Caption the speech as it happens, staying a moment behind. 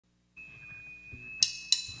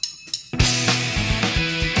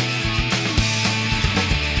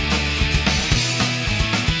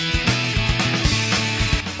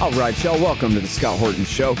All right, y'all, welcome to the Scott Horton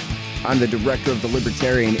Show. I'm the director of the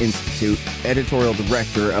Libertarian Institute, editorial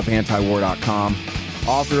director of antiwar.com,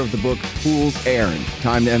 author of the book Fool's Errand,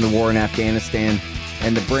 Time to End the War in Afghanistan,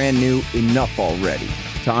 and the brand new Enough Already,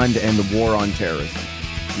 Time to End the War on Terrorism.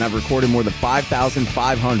 And I've recorded more than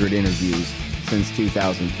 5,500 interviews since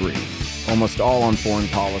 2003, almost all on foreign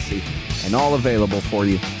policy, and all available for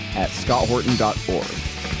you at scotthorton.org.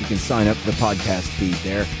 You can sign up for the podcast feed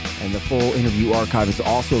there, and the full interview archive is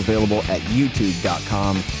also available at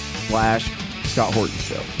youtube.com/Scott Horton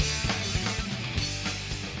Show.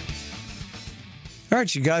 All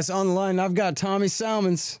right, you guys, on the line, I've got Tommy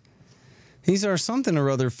Salmons. He's our something or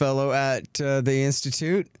other fellow at the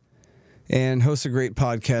Institute and hosts a great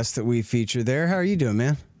podcast that we feature there. How are you doing,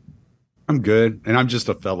 man? I'm good, and I'm just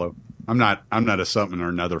a fellow. I'm not a something or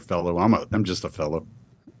another fellow. I'm just a fellow.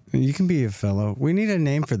 You can be a fellow. We need a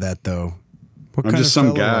name for that, though. What I'm kind just of some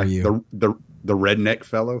fellow guy. are you? The redneck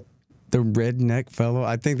fellow. The redneck fellow.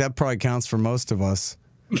 I think that probably counts for most of us.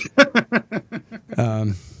 All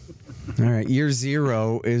right. Year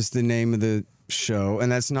Zero is the name of the show,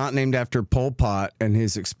 and that's not named after Pol Pot and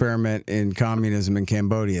his experiment in communism in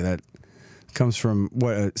Cambodia. That comes from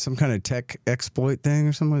what, some kind of tech exploit thing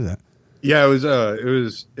or something like that. Yeah, it was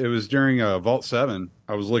during Vault 7.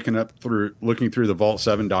 I was looking through the Vault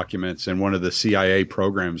 7 documents, and one of the CIA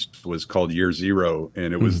programs was called Year Zero,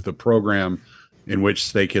 and it was the program in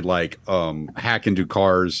which they could hack into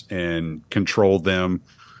cars and control them,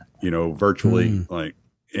 virtually,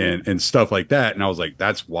 and stuff like that. And I was like,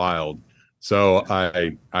 that's wild. So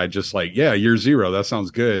I just Year Zero, that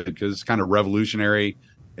sounds good because it's kind of revolutionary.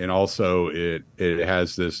 And also it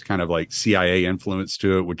has this kind of CIA influence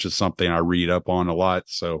to it, which is something I read up on a lot.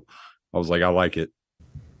 So I was like, I like it.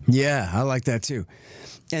 Yeah, I like that too.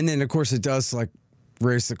 And then of course it does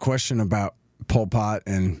raise the question about Pol Pot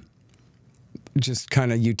and just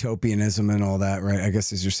kind of utopianism and all that, right? I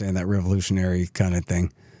guess as you're saying, that revolutionary kind of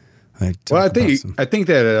thing. Well, I think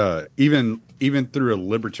that even through a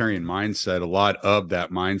libertarian mindset, a lot of that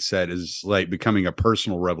mindset is becoming a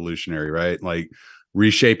personal revolutionary, right? Like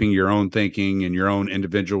reshaping your own thinking and your own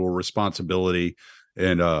individual responsibility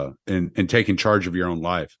and taking charge of your own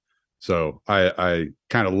life. So I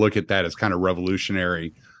kind of look at that as kind of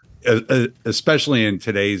revolutionary, especially in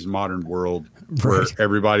today's modern world where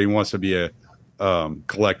everybody wants to be a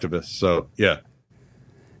collectivist. So, yeah.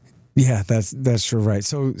 Yeah, that's true. Right.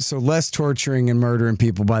 So less torturing and murdering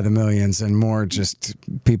people by the millions and more just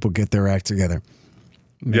people get their act together.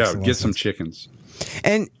 Makes get some chickens.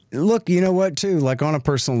 And look, you know what, too, on a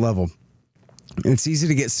personal level, it's easy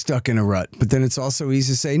to get stuck in a rut, but then it's also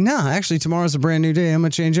easy to say, nah, actually, tomorrow's a brand new day. I'm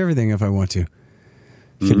going to change everything if I want to.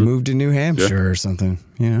 You can move to New Hampshire or something,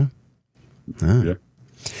 Yeah.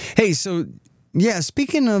 Hey, so,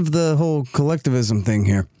 speaking of the whole collectivism thing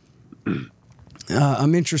here,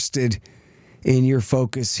 I'm interested in your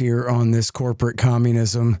focus here on this corporate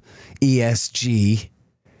communism, ESG.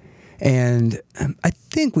 And I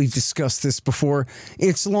think we've discussed this before.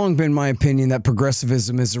 It's long been my opinion that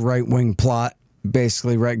progressivism is a right-wing plot,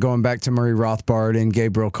 basically, right? Going back to Murray Rothbard and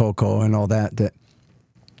Gabriel Coco and all that, that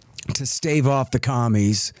to stave off the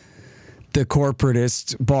commies, the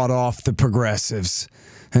corporatists bought off the progressives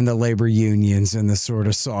and the labor unions and the sort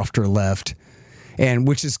of softer left. And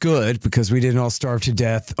which is good because we didn't all starve to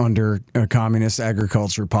death under a communist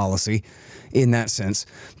agriculture policy in that sense.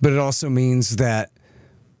 But it also means that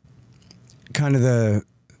kind of the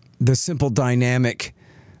simple dynamic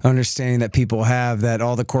understanding that people have that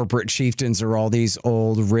all the corporate chieftains are all these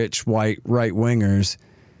old, rich, white right-wingers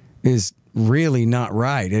is really not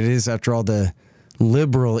right. It is, after all, the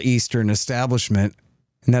liberal Eastern establishment.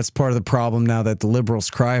 And that's part of the problem now that the liberals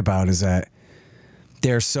cry about is that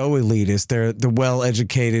they're so elitist. They're the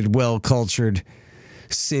well-educated, well-cultured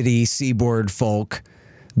city, seaboard folk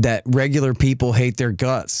that regular people hate their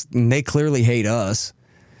guts. And they clearly hate us.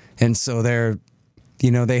 And so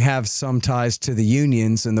they have some ties to the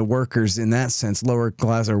unions and the workers in that sense, lower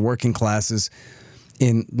class or working classes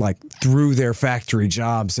in through their factory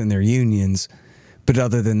jobs and their unions. But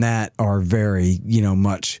other than that are very,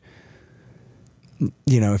 much,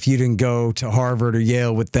 if you didn't go to Harvard or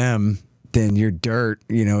Yale with them, then you're dirt,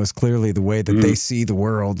 is clearly the way that they see the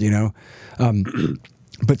world,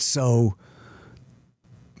 But so,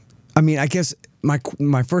 I mean, I guess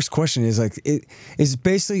my first question is is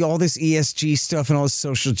basically all this ESG stuff and all this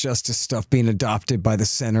social justice stuff being adopted by the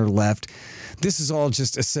center left. This is all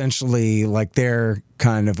just essentially their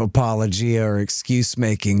kind of apologia or excuse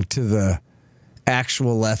making to the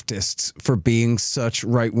actual leftists for being such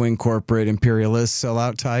right-wing corporate imperialist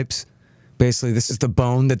sellout types. Basically, this is the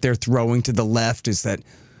bone that they're throwing to the left, is that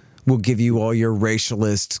we'll give you all your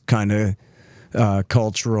racialist kind of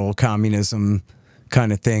cultural communism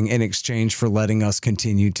kind of thing in exchange for letting us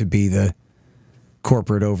continue to be the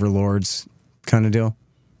corporate overlords kind of deal?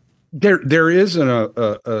 There is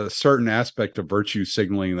a certain aspect of virtue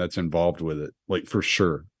signaling that's involved with it, like for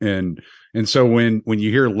sure. And so when you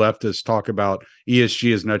hear leftists talk about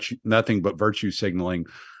ESG is nothing but virtue signaling,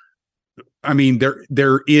 I mean,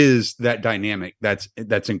 there is that dynamic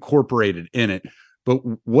that's incorporated in it. But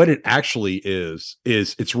what it actually is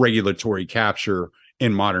it's regulatory capture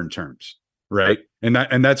in modern terms, right? And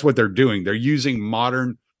that's what they're doing. They're using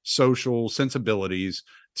modern social sensibilities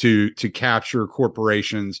to capture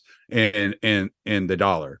corporations and the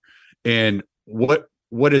dollar. And what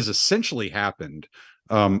has essentially happened,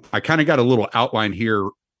 I kind of got a little outline here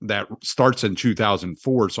that starts in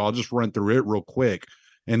 2004, so I'll just run through it real quick,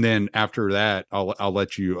 and then after that I'll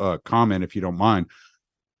let you comment if you don't mind.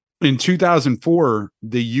 In 2004,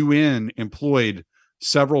 the UN employed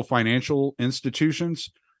several financial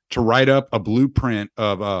institutions to write up a blueprint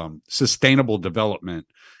of sustainable development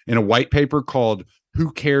in a white paper called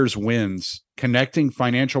 "Who Cares Wins: Connecting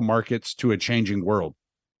Financial Markets to a Changing World."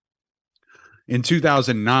 In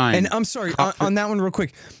 2009, and I'm sorry, on that one real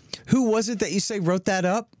quick, who was it that you say wrote that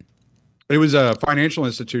up? It was financial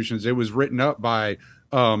institutions. It was written up by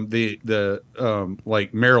the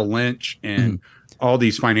like Merrill Lynch and all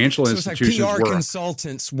these financial institutions. It's like PR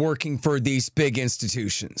consultants working for these big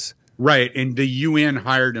institutions. Right. And the UN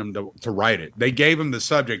hired them to write it. They gave them the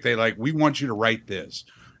subject. They like, we want you to write this.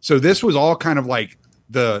 So this was all kind of like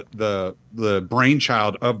the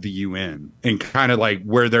brainchild of the UN and kind of like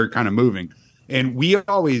where they're kind of moving. And we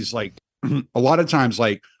always like a lot of times,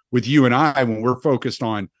 like with you and I, when we're focused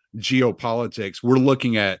on geopolitics, we're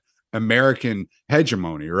looking at American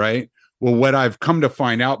hegemony, right? Well, what I've come to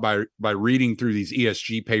find out by reading through these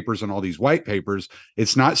ESG papers and all these white papers,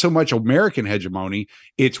 it's not so much American hegemony,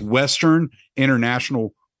 it's Western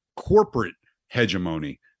international corporate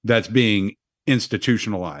hegemony that's being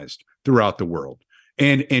institutionalized throughout the world.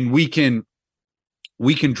 And we can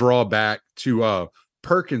draw back to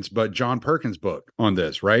John Perkins' book on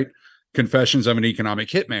this, right? Confessions of an Economic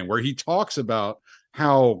Hitman, where he talks about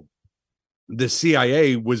how the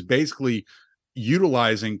CIA was basically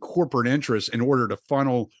utilizing corporate interests in order to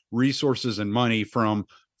funnel resources and money from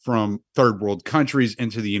third world countries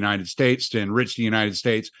into the United States to enrich the United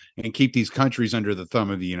States and keep these countries under the thumb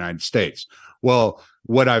of the United States. Well,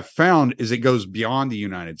 what I've found is it goes beyond the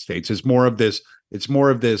United States. It's more of this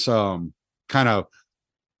kind of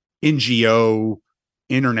NGO,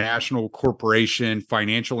 international corporation,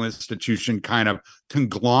 financial institution kind of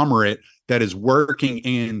conglomerate that is working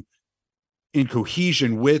in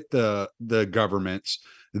cohesion with the governments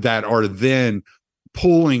that are then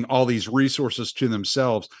pulling all these resources to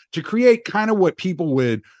themselves to create kind of what people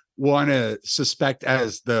would want to suspect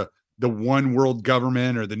as the one world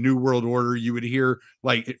government or the new world order you would hear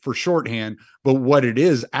like for shorthand. But what it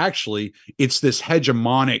is actually, it's this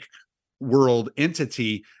hegemonic world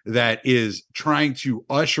entity that is trying to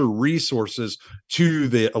usher resources to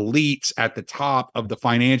the elites at the top of the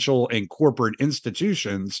financial and corporate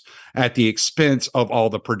institutions at the expense of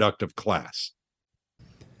all the productive class.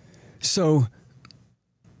 So,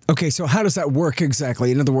 okay, so how does that work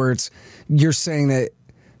exactly? In other words, you're saying that,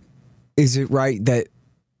 is it right that,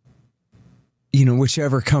 you know,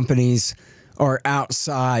 whichever companies are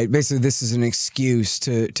outside, basically this is an excuse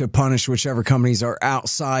to punish whichever companies are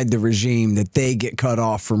outside the regime, that they get cut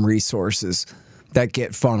off from resources that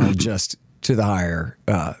get funneled just to the higher,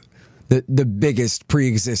 the biggest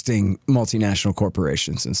pre-existing multinational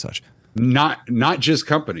corporations and such? Not just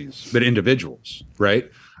companies, but individuals,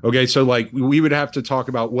 right? Okay, so like we would have to talk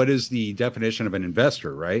about what is the definition of an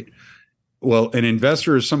investor, right? Well, an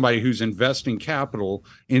investor is somebody who's investing capital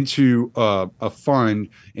into a fund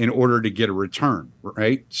in order to get a return,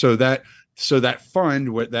 right? So that fund,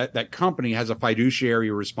 that company has a fiduciary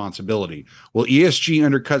responsibility. Well, ESG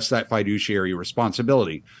undercuts that fiduciary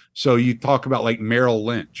responsibility. So you talk about like Merrill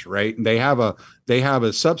Lynch, right? And they have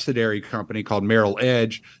a subsidiary company called Merrill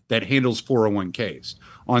Edge that handles 401ks.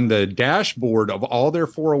 On the dashboard of all their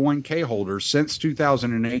 401k holders since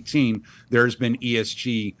 2018, there's been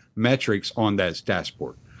ESG metrics on that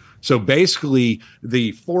dashboard. So basically,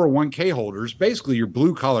 the 401k holders, basically your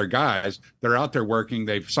blue collar guys, they're out there working,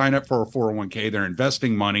 they've signed up for a 401k, they're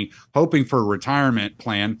investing money, hoping for a retirement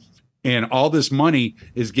plan, and all this money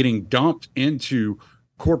is getting dumped into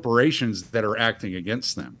corporations that are acting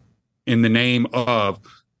against them in the name of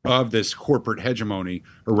this corporate hegemony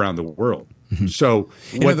around the world. Mm-hmm. So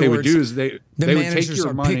what they would do is they would take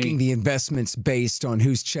your money. Picking the investments based on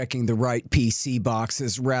who's checking the right PC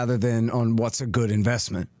boxes rather than on what's a good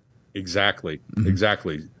investment. Exactly.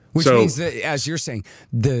 Exactly. Which means that, as you're saying,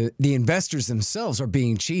 the investors themselves are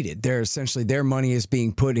being cheated. They're essentially, their money is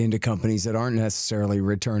being put into companies that aren't necessarily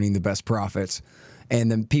returning the best profits.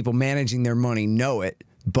 And the people managing their money know it,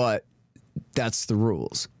 but that's the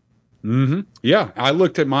rules. Yeah. I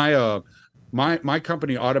looked at my my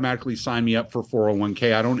company automatically signed me up for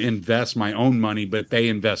 401k. I don't invest my own money, but they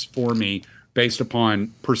invest for me based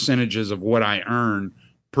upon percentages of what I earn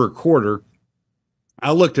per quarter.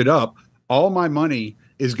 I looked it up. All my money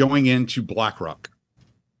is going into BlackRock.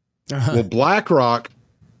 Well, BlackRock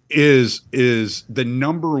is the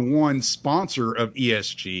 #1 sponsor of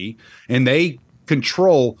ESG, and they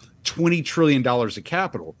control $20 trillion of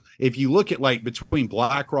capital. If you look at like between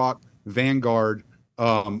BlackRock, Vanguard,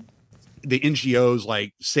 the NGOs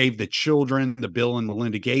like Save the Children, the Bill and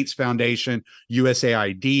Melinda Gates Foundation,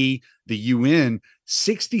 USAID, the UN,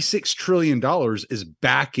 $66 trillion is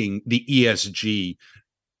backing the ESG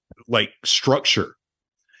like structure.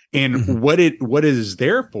 And what it is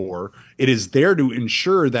there for, it is there to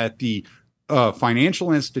ensure that the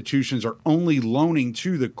financial institutions are only loaning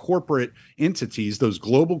to the corporate entities, those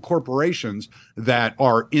global corporations that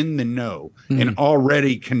are in the know and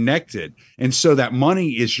already connected. And so that money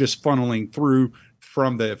is just funneling through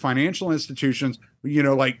from the financial institutions, you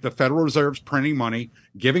know, like the Federal Reserve's printing money,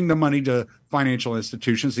 giving the money to financial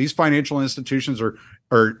institutions. These financial institutions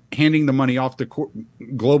are handing the money off to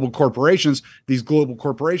global corporations. These global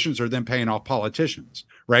corporations are then paying off politicians,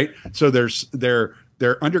 right? So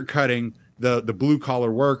they're undercutting the blue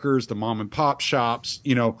collar workers, the mom and pop shops,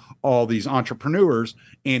 you know, all these entrepreneurs,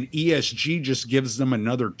 and ESG just gives them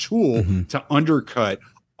another tool to undercut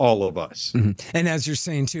all of us. And as you're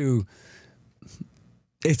saying too,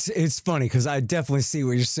 it's funny because I definitely see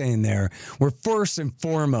what you're saying there. Where first and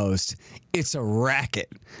foremost, it's a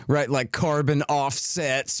racket, right? Like carbon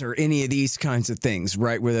offsets or any of these kinds of things,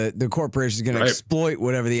 right? Where the corporation is going to exploit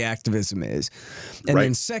whatever the activism is. And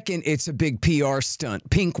then second, it's a big PR stunt,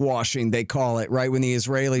 pink washing, they call it, right? When the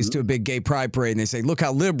Israelis do a big gay pride parade and they say, look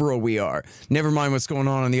how liberal we are. Never mind what's going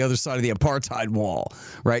on the other side of the apartheid wall,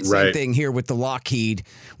 right? Same thing here with the Lockheed,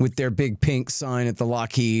 with their big pink sign at the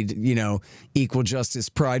Lockheed, you know, Equal Justice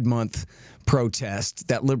Pride Month protest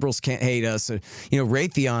that liberals can't hate us. You know,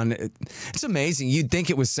 Raytheon, it's amazing. You'd think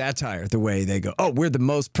it was satire the way they go, oh, we're the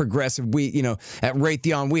most progressive. We, you know, at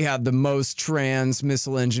Raytheon, we have the most trans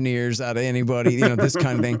missile engineers out of anybody, you know, this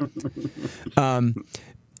kind of thing.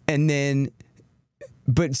 And then,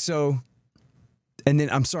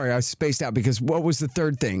 I'm sorry, I spaced out because what was the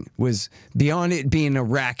third thing? Was beyond it being a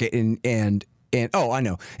racket and oh, I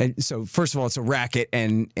know. And so first of all, it's a racket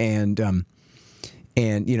and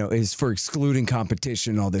you know, is for excluding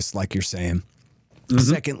competition, all this, like you're saying.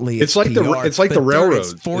 Secondly, it's like PR, the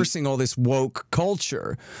railroads. It's forcing all this woke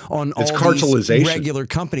culture on all these regular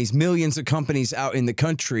companies, millions of companies out in the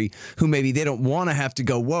country who maybe they don't want to have to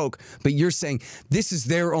go woke, but you're saying this is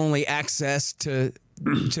their only access to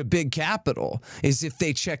big capital is if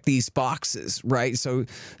they check these boxes, right? So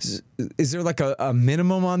is there like a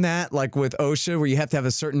minimum on that, like with OSHA, where you have to have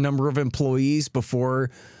a certain number of employees before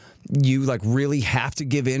you like really have to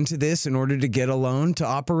give in to this in order to get a loan to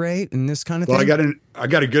operate and this kind of thing? Well, I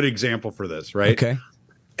got a good example for this, right? Okay.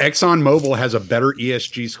 ExxonMobil has a better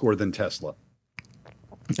ESG score than Tesla.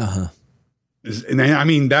 And I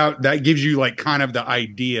mean, that gives you like kind of the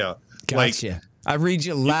idea. Gotcha. Like, I read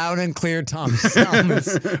you loud and clear, Tommy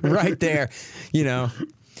Salmons, right there, you know,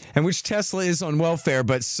 and which Tesla is on welfare,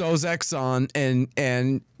 but so's Exxon,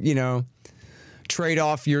 and you know, trade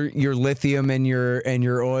off your lithium and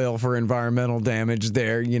your oil for environmental damage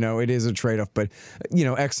there. You know, it is a trade-off, but you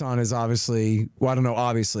know, Exxon is obviously, well, I don't know,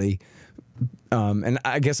 obviously, and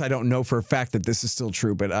I guess I don't know for a fact that this is still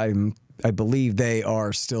true, but I believe they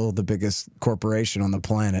are still the biggest corporation on the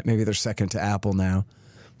planet. Maybe they're second to Apple now.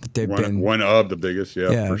 But they've been one of the biggest,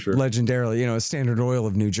 yeah, for sure. Legendarily, you know, Standard Oil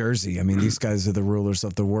of New Jersey. I mean, these guys are the rulers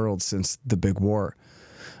of the world since the big war.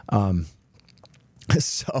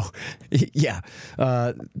 So, yeah,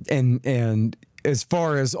 and as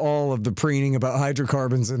far as all of the preening about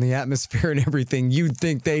hydrocarbons in the atmosphere and everything, you'd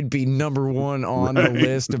think they'd be #1 on the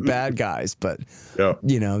list of bad guys, but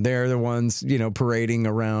you know, they're the ones, you know, parading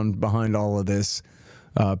around behind all of this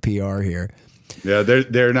PR here. Yeah,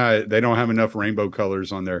 they're not. They don't have enough rainbow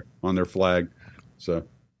colors on their flag. So,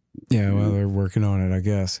 yeah, well, they're working on it, I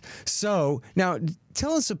guess. So now,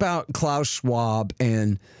 tell us about Klaus Schwab.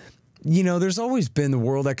 And you know, there's always been the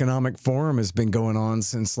World Economic Forum has been going on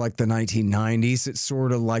since like the 1990s. It's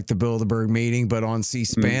sort of like the Bilderberg meeting, but on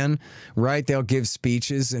C-SPAN, right? They'll give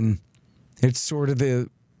speeches, and it's sort of the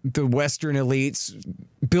Western elites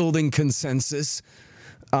building consensus.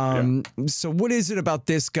 So what is it about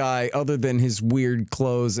this guy, other than his weird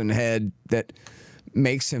clothes and head, that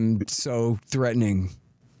makes him so threatening?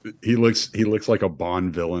 He looks like a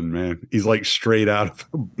Bond villain, man. He's like straight out of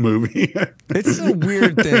a movie. It's a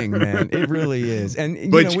weird thing, man. It really is.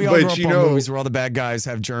 And we all grew up on movies where all the bad guys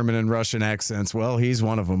have German and Russian accents. Well, he's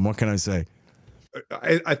one of them. What can I say?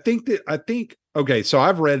 I think okay, so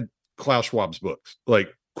I've read Klaus Schwab's books,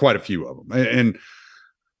 like quite a few of them, and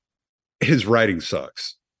his writing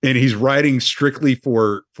sucks. And he's writing strictly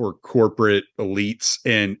for corporate elites,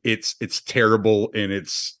 and it's terrible, and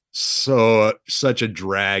it's such a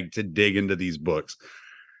drag to dig into these books.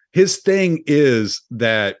 His thing is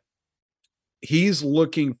that he's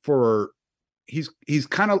looking for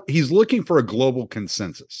a global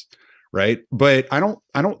consensus, right? But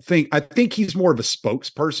I think he's more of a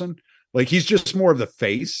spokesperson. Like, he's just more of the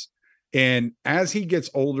face. And as he gets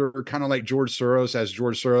older, kind of like George Soros, as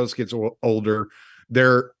George Soros gets older,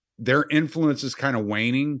 their influence is kind of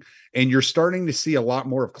waning, and you're starting to see a lot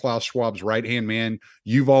more of Klaus Schwab's right-hand man,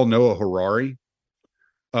 Yuval Noah Harari.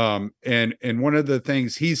 And one of the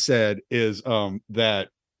things he said is that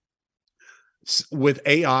with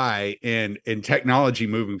AI and technology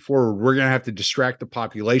moving forward, we're going to have to distract the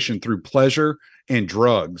population through pleasure and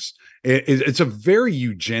drugs. It's a very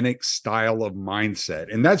eugenic style of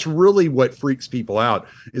mindset. And that's really what freaks people out,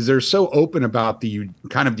 is they're so open about the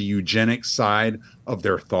kind of the eugenic side of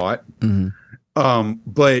their thought. Mm-hmm.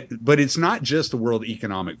 But it's not just the World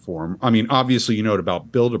Economic Forum. I mean, obviously, you know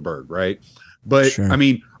about Bilderberg, right? But sure. I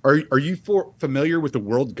mean, are you familiar with the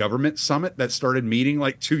World Government Summit that started meeting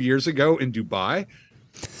like 2 years ago in Dubai?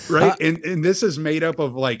 Right. And this is made up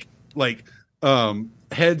of like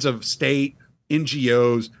heads of state,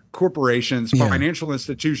 NGOs, corporations, financial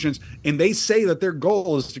institutions, and they say that their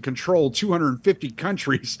goal is to control 250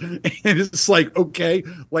 countries. And it's like, okay,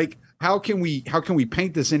 like how can we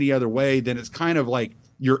paint this any other way than it's kind of like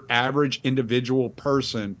your average individual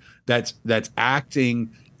person that's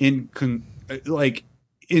acting in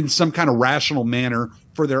some kind of rational manner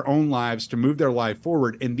for their own lives to move their life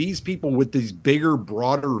forward. And these people with these bigger,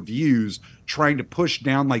 broader views trying to push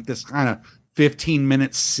down like this kind of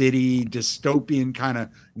 15-minute city dystopian kind of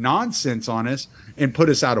nonsense on us and put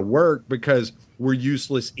us out of work because we're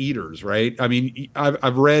useless eaters, right? I mean,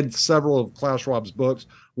 I've read several of Klaus Schwab's books.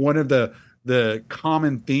 One of the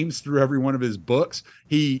common themes through every one of his books,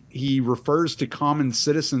 he refers to common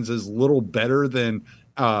citizens as little better than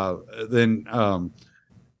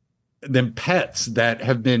pets that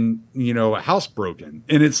have been, housebroken.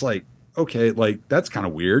 And it's like, okay, like that's kind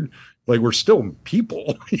of weird. Like, we're still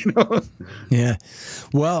people, Yeah.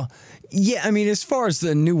 Well, yeah, I mean, as far as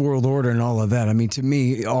the New World Order and all of that, I mean, to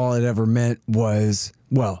me, all it ever meant was,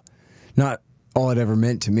 well, not all it ever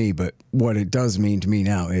meant to me, but what it does mean to me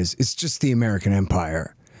now is it's just the American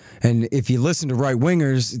empire. And if you listen to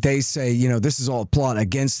right-wingers, they say, this is all a plot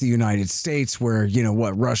against the United States where,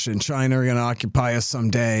 Russia and China are going to occupy us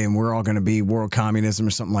someday and we're all going to be world communism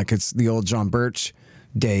or something, like it's the old John Birch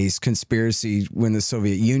days conspiracy when the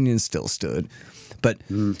Soviet Union still stood. But,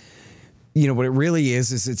 what it really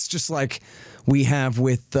is it's just like we have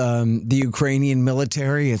with the Ukrainian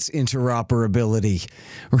military, it's interoperability,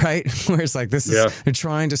 right? Where it's like they're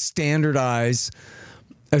trying to standardize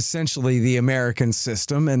essentially the American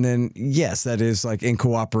system. And then, yes, that is like in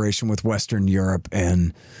cooperation with Western Europe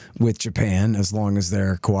and with Japan, as long as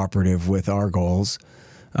they're cooperative with our goals,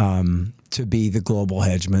 to be the global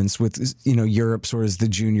hegemons, with, Europe sort of as the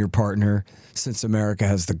junior partner, since America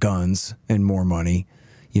has the guns and more money.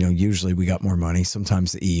 Usually we got more money.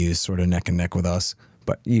 Sometimes the EU is sort of neck and neck with us,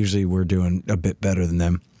 but usually we're doing a bit better than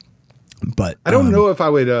them. But I don't know if I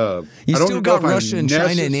would. You still got Russia and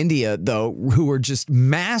China and India, though, who are just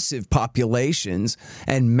massive populations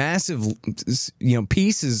and massive,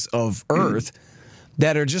 pieces of Earth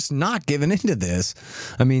that are just not given into this.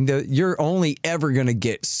 I mean, you're only ever going to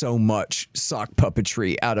get so much sock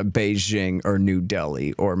puppetry out of Beijing or New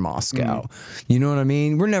Delhi or Moscow. You know what I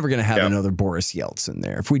mean? We're never going to have another Boris Yeltsin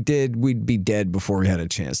there. If we did, we'd be dead before we had a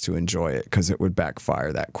chance to enjoy it because it would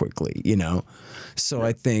backfire that quickly, So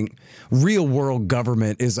I think real world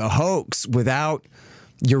government is a hoax without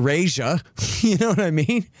Eurasia, you know what I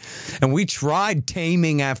mean? And we tried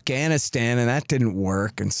taming Afghanistan and that didn't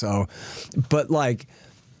work. And so, but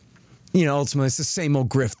ultimately it's the same old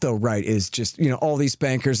grift though, right? Is just, all these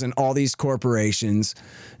bankers and all these corporations,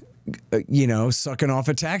 sucking off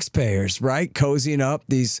of taxpayers, right? Cozying up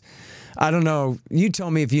these, I don't know. You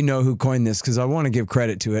tell me if you know who coined this, because I want to give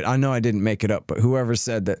credit to it. I know I didn't make it up, but whoever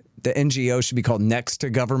said that the NGO should be called next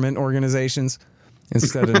to government organizations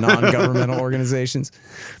instead of non-governmental organizations.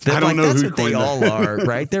 I don't know that's who what they all are,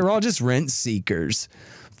 right? They're all just rent seekers.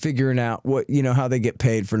 figuring out how they get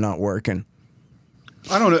paid for not working.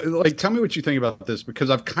 I don't know. Like, tell me what you think about this, because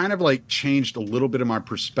I've kind of like changed a little bit of my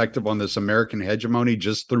perspective on this American hegemony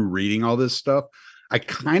just through reading all this stuff. I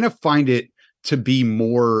kind of find it to be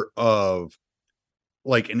more of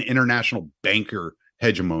like an international banker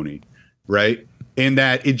hegemony, right? And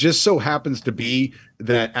that it just so happens to be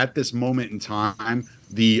that at this moment in time,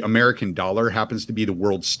 the American dollar happens to be the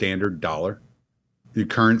world standard dollar, the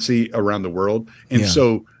currency around the world. And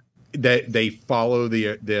so that they follow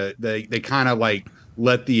they kind of like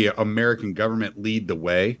let the American government lead the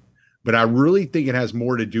way. But I really think it has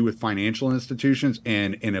more to do with financial institutions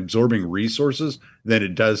and absorbing resources than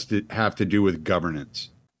it does to have to do with governance.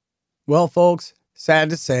 Well, folks, sad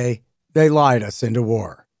to say, they lied us into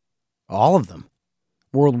war. All of them.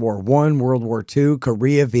 World War I, World War II,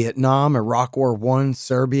 Korea, Vietnam, Iraq War I,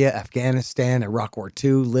 Serbia, Afghanistan, Iraq War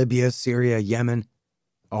II, Libya, Syria, Yemen.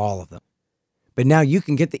 All of them. But now you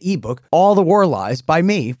can get the ebook, All the War Lies, by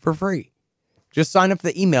me for free. Just sign up for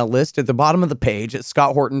the email list at the bottom of the page at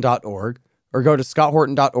scotthorton.org or go to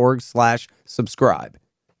scotthorton.org/subscribe.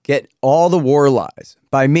 Get All the War Lies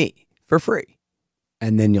by me for free.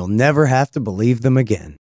 And then you'll never have to believe them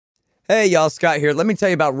again. Hey, y'all, Scott here. Let me tell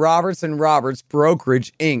you about Roberts & Roberts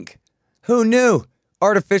Brokerage, Inc. Who knew?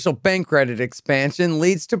 Artificial bank credit expansion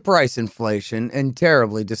leads to price inflation and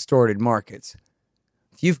terribly distorted markets.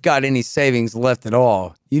 If you've got any savings left at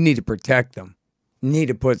all, you need to protect them. You need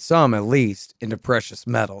to put some, at least, into precious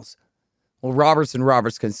metals. Well, Roberts &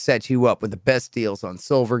 Roberts can set you up with the best deals on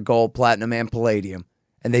silver, gold, platinum, and palladium.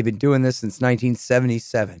 And they've been doing this since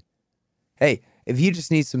 1977. Hey, if you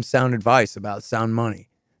just need some sound advice about sound money,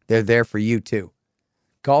 they're there for you, too.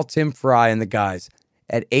 Call Tim Fry and the guys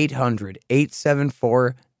at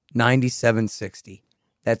 800-874-9760.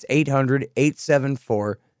 That's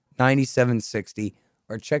 800-874-9760.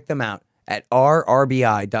 Or check them out at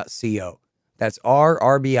rrbi.co. That's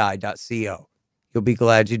rrbi.co. You'll be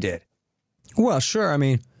glad you did. Well, sure. I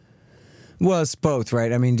mean, well, it's both,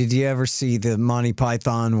 right? I mean, did you ever see the Monty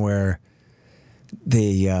Python where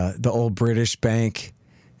the old British bank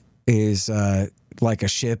is like a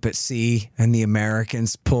ship at sea and the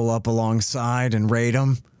Americans pull up alongside and raid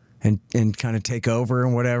them and kind of take over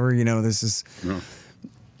and whatever? This is,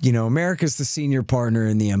 America's the senior partner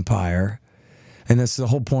in the empire. And that's the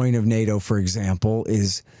whole point of NATO, for example,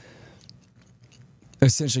 is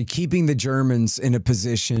essentially keeping the Germans in a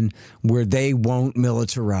position where they won't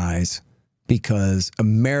militarize because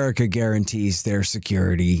America guarantees their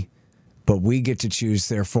security, but we get to choose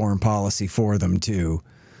their foreign policy for them too.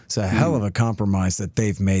 It's a hell of a compromise that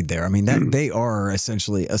they've made there. I mean, that they are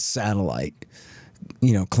essentially a satellite,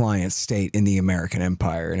 client state in the American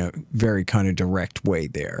empire in a very kind of direct way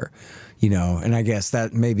there. And I guess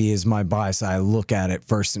that maybe is my bias. I look at it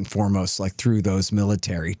first and foremost, like through those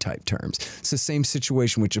military type terms. It's the same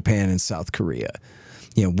situation with Japan and South Korea.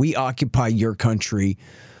 We occupy your country,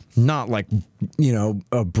 not like,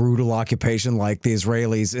 a brutal occupation like the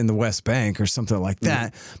Israelis in the West Bank or something like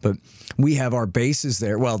that. But we have our bases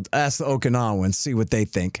there. Well, ask the Okinawans, see what they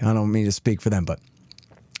think. I don't mean to speak for them, but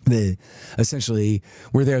essentially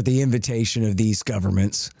we're there at the invitation of these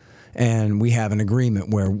governments. And we have an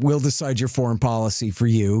agreement where we'll decide your foreign policy for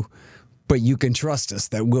you, but you can trust us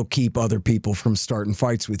that we'll keep other people from starting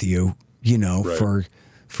fights with you, right,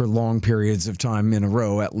 for long periods of time in a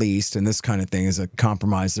row at least. And this kind of thing is a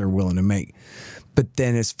compromise they're willing to make. But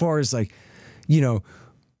then as far as like,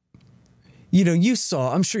 you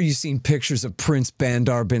saw, I'm sure you've seen pictures of Prince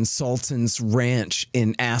Bandar bin Sultan's ranch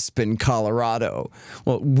in Aspen, Colorado.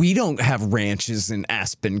 Well, we don't have ranches in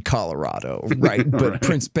Aspen, Colorado, right? But right.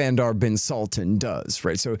 Prince Bandar bin Sultan does,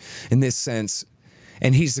 right? So in this sense,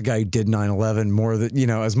 and he's the guy who did 9/11 more than,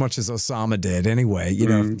 as much as Osama did anyway.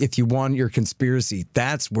 If you want your conspiracy,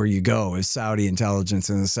 that's where you go, is Saudi intelligence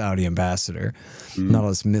and the Saudi ambassador. Not all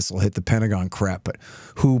this missile hit the Pentagon crap, but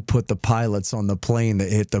who put the pilots on the plane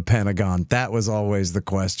that hit the Pentagon? That was always the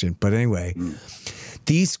question. But anyway,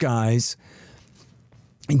 these guys,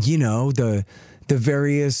 the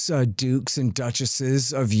various dukes and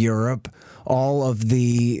duchesses of Europe, all of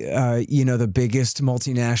the, the biggest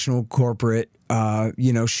multinational corporate,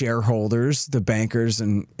 shareholders, the bankers,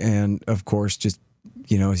 and of course, just,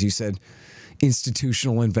 as you said,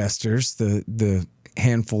 institutional investors, the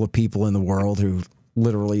handful of people in the world who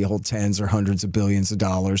literally hold tens or hundreds of billions of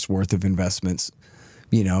dollars worth of investments,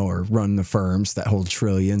 or run the firms that hold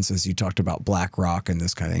trillions, as you talked about BlackRock and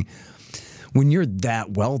this kind of thing. When you're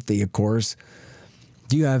that wealthy, of course,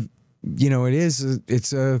 you have,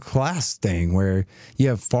 it's a class thing where you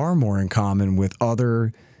have far more in common with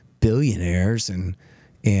other billionaires and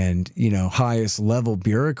highest level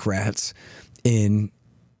bureaucrats in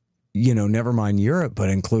never mind Europe, but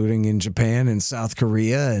including in Japan and South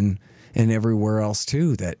Korea and everywhere else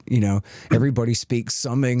too, that, everybody speaks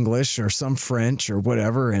some English or some French or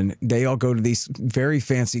whatever. And they all go to these very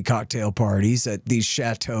fancy cocktail parties at these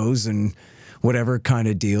chateaus and whatever kind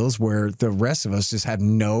of deals, where the rest of us just had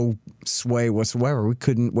no sway whatsoever. We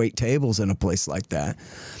couldn't wait tables in a place like that.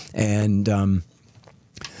 And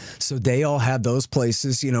so they all had those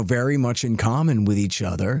places, very much in common with each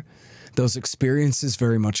other. Those experiences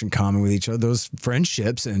very much in common with each other, those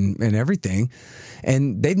friendships and everything.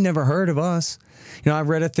 And they've never heard of us. I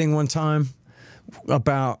read a thing one time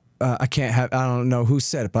about, I don't know who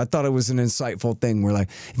said it, but I thought it was an insightful thing where, like,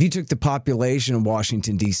 if you took the population of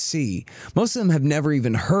Washington, D.C., most of them have never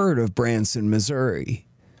even heard of Branson, Missouri.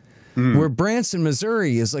 Where Branson,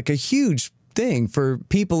 Missouri is like a huge thing for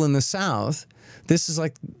people in the South. This is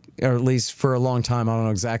like, or at least for a long time, I don't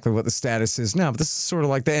know exactly what the status is now, but this is sort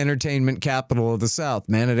of like the entertainment capital of the South,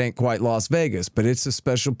 man. It ain't quite Las Vegas, but it's a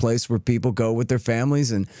special place where people go with their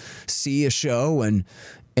families and see a show and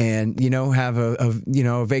have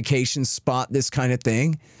a vacation spot, this kind of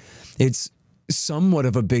thing. It's somewhat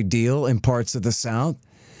of a big deal in parts of the South,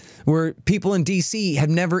 where people in D.C. have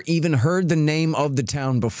never even heard the name of the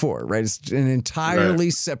town before, right? It's an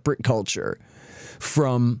entirely separate culture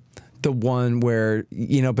from the one where,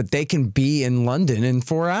 but they can be in London in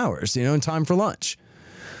 4 hours, in time for lunch.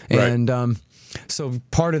 Right. And so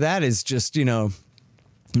part of that is just,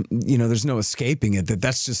 there's no escaping it,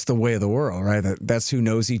 that's just the way of the world, right? That's who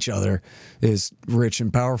knows each other, is rich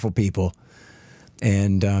and powerful people.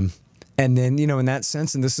 And then, in that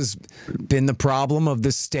sense, and this has been the problem of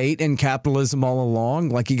the state and capitalism all along,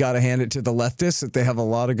 like, you got to hand it to the leftists that they have a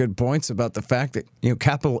lot of good points about the fact that,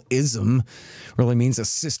 capitalism really means a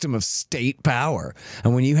system of state power.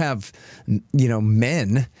 And when you have,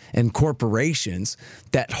 men and corporations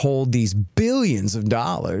that hold these billions of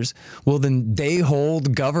dollars, well, then they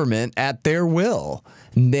hold government at their will.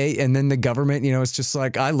 And then the government, it's just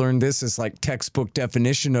like, I learned this as like textbook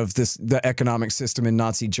definition of the economic system in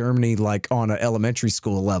Nazi Germany, like on an elementary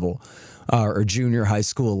school level or junior high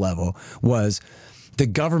school level, was the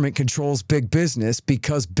government controls big business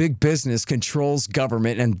because big business controls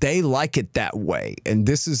government, and they like it that way. And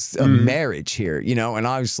this is a marriage here, and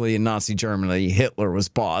obviously in Nazi Germany, Hitler was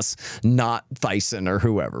boss, not Thyssen or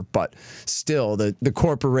whoever. But still, the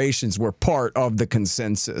corporations were part of the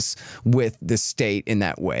consensus with the state in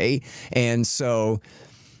that way. And so,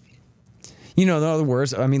 in other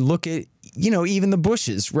words, I mean, look at, even the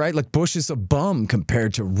Bushes, right? Like, Bush is a bum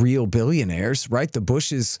compared to real billionaires, right? The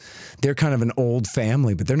Bushes, they're kind of an old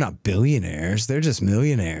family, but they're not billionaires. They're just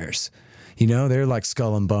millionaires. They're like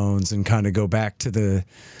Skull and Bones and kind of go back to the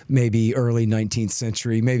maybe early 19th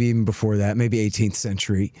century, maybe even before that, maybe 18th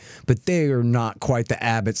century. But they are not quite the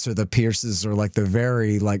Abbotts or the Pierces or like the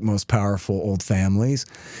very like most powerful old families.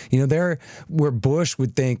 They're where Bush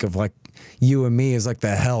would think of like you and me as like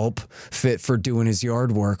the help fit for doing his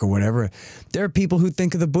yard work or whatever. There are people who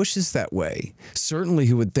think of the Bushes that way. Certainly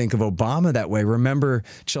who would think of Obama that way. Remember,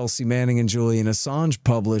 Chelsea Manning and Julian Assange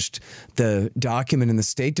published the document in the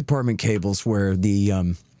State Department cables where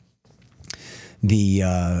the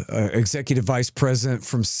executive vice president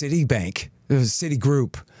from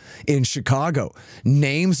Citigroup in Chicago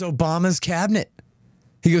names Obama's cabinet.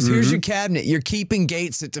 He goes, here's your cabinet. You're keeping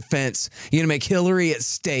Gates at defense. You're going to make Hillary at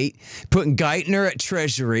state, putting Geithner at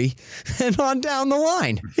treasury, and on down the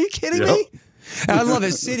line. Are you kidding me? And I love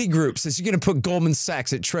it. Citigroup says you're going to put Goldman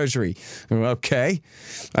Sachs at treasury. Okay.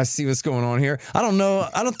 I see what's going on here. I don't know.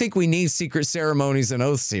 I don't think we need secret ceremonies and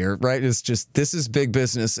oaths here, right? It's just, this is big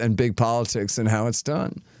business and big politics and how it's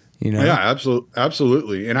done. Yeah,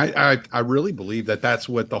 absolutely. And I really believe that that's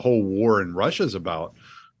what the whole war in Russia is about,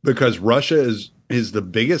 because Russia is the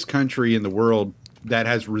biggest country in the world that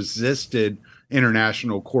has resisted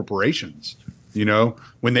international corporations.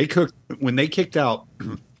 When they kicked out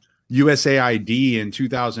USAID in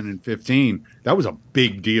 2015, that was a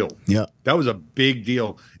big deal. Yeah. That was a big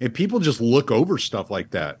deal. And people just look over stuff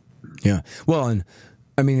like that. Yeah. Well, and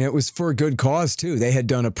I mean, it was for a good cause too. They had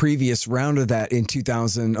done a previous round of that in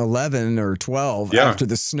 2011 or 12 after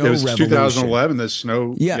the snow revolution. 2011, the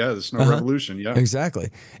snow revolution. Yeah, exactly.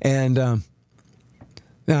 And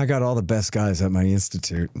now I got all the best guys at my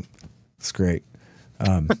institute. It's great.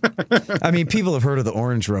 I mean, people have heard of the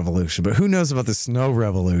Orange Revolution, but who knows about the Snow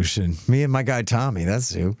Revolution? Me and my guy Tommy,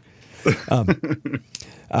 that's who.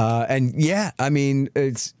 And yeah, I mean,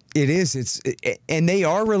 and they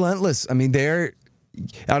are relentless. I mean,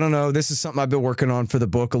 I don't know. This is something I've been working on for the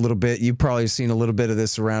book a little bit. You've probably seen a little bit of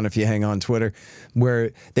this around if you hang on Twitter,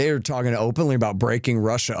 where they are talking openly about breaking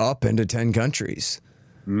Russia up into 10 countries.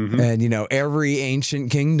 And, every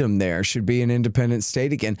ancient kingdom there should be an independent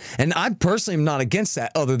state again. And I personally am not against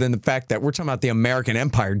that, other than the fact that we're talking about the American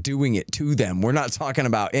empire doing it to them. We're not talking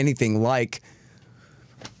about anything like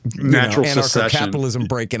natural anarcho-capitalism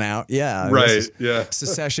breaking out. Yeah. Right. Yeah.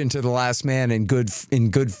 Secession to the last man in good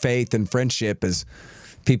faith and friendship as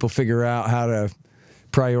people figure out how to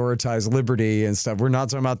prioritize liberty and stuff. We're not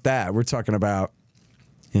talking about that. We're talking about,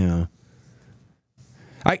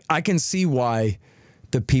 I can see why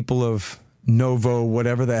the people of Novo,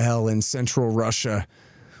 whatever the hell, in central Russia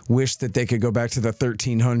wish that they could go back to the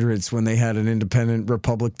 1300s when they had an independent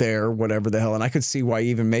republic there, whatever the hell. And I could see why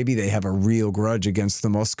even maybe they have a real grudge against the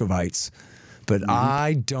Muscovites. But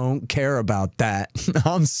I don't care about that.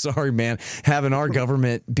 I'm sorry, man. Having our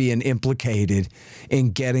government being implicated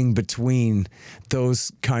in getting between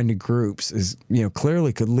those kind of groups is,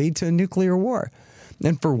 clearly could lead to a nuclear war.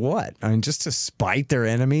 And for what? I mean, just to spite their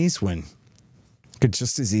enemies when could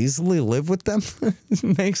just as easily live with them?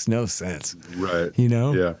 It makes no sense. Right.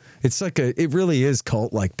 Yeah. It's like it really is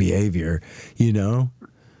cult-like behavior, The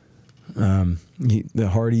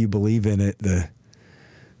harder you believe in it, the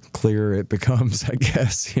clearer it becomes, I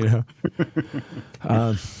guess,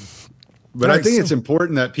 But I think it's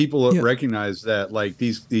important that people recognize that, like,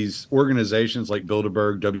 these organizations like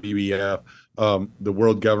Bilderberg, WEF, the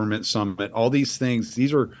World Government Summit, all these things,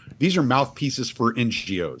 these are mouthpieces for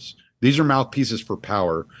NGOs. These are mouthpieces for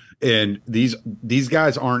power. And these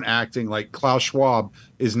guys aren't acting like Klaus Schwab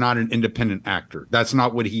is not an independent actor. That's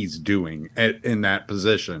not what he's doing in that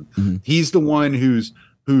position. He's the one who's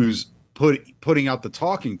putting out the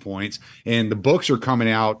talking points, and the books are coming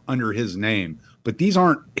out under his name. But these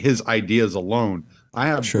aren't his ideas alone. I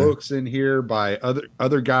have books in here by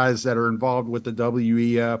other guys that are involved with the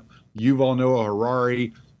WEF. Yuval Noah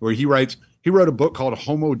Harari, where he wrote a book called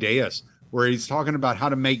Homo Deus, where he's talking about how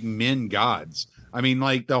to make men gods. I mean,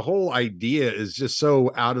 like, the whole idea is just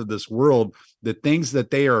so out of this world. The things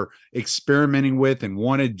that they are experimenting with and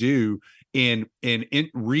want to do in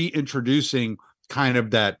reintroducing kind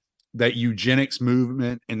of that eugenics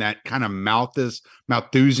movement and that kind of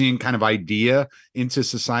Malthusian kind of idea into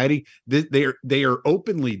society. They are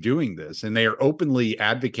openly doing this, and they are openly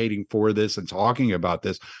advocating for this and talking about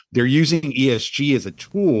this. They're using ESG as a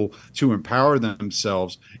tool to empower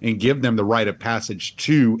themselves and give them the rite of passage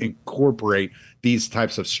to incorporate these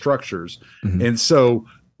types of structures. And so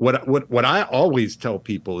what I always tell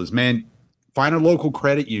people is, man, find a local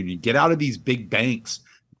credit union, get out of these big banks.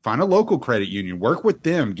 Find a local credit union, work with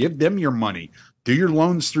them, give them your money, do your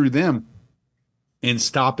loans through them, and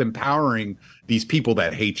stop empowering these people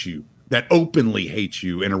that hate you, that openly hate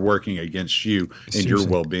you and are working against you and your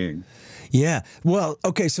well-being. Yeah. Well,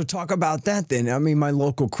 okay, so talk about that then. I mean, my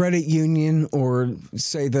local credit union, or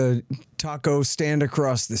say the taco stand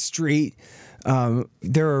across the street.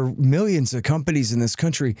 There are millions of companies in this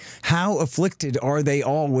country. How afflicted are they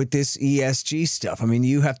all with this ESG stuff? I mean,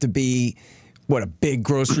 you have to be a big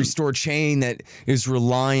grocery store chain that is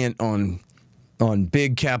reliant on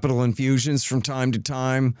big capital infusions from time to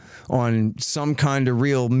time, on some kind of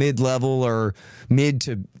real mid-level or mid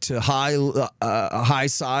to high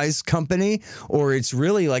size company, or it's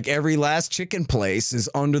really like every last chicken place is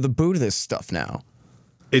under the boot of this stuff now.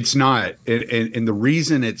 It's not. And the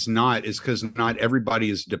reason it's not is because not everybody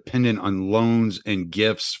is dependent on loans and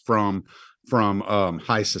gifts from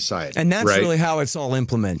high society. And that's really how it's all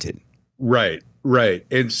implemented. Right.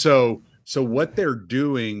 And so what they're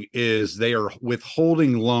doing is they are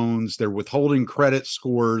withholding loans, they're withholding credit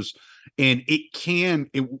scores, and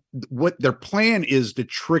what their plan is to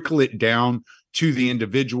trickle it down to the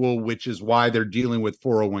individual, which is why they're dealing with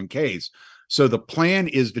 401ks. So the plan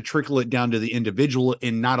is to trickle it down to the individual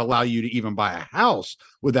and not allow you to even buy a house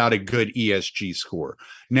without a good ESG score.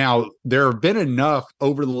 Now, there have been enough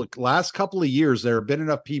over the last couple of years, there have been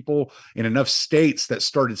enough people in enough states that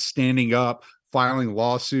started standing up, filing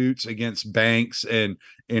lawsuits against banks and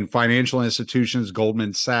financial institutions,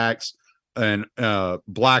 Goldman Sachs and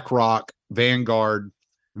BlackRock, Vanguard.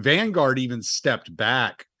 Vanguard even stepped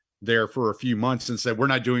back there for a few months and said, we're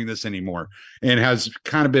not doing this anymore, and has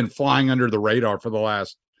kind of been flying under the radar for the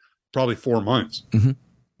last probably 4 months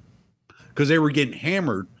because they were getting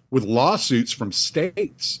hammered with lawsuits from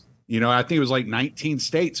states. I think it was like 19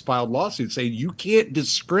 states filed lawsuits saying you can't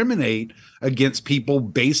discriminate against people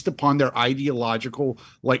based upon their ideological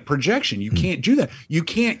projection. You can't do that. You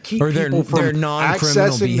can't keep people from their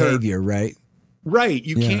non-criminal behavior, right? Right.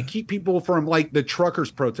 You Yeah. can't keep people from, like, the truckers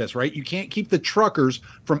protest, right? You can't keep the truckers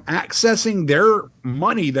from accessing their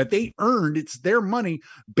money that they earned. It's their money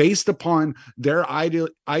based upon their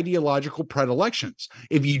ideological predilections.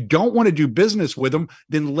 If you don't want to do business with them,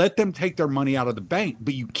 then let them take their money out of the bank,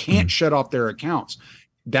 but you can't shut off their accounts.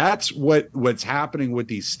 That's what's happening with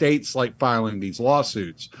these states, like filing these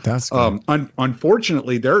lawsuits. That's good.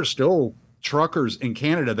 Unfortunately, there are still truckers in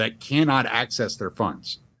Canada that cannot access their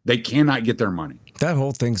funds. They cannot get their money. That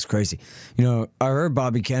whole thing's crazy. You know, I heard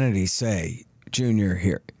Bobby Kennedy say, Jr.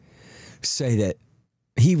 here, say that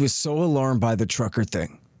he was so alarmed by the trucker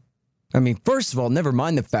thing. I mean, first of all, never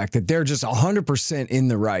mind the fact that they're just 100% in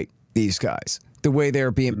the right, these guys, the way they're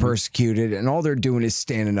being persecuted, and all they're doing is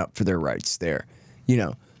standing up for their rights there, you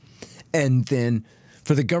know. And then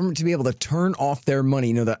for the government to be able to turn off their money,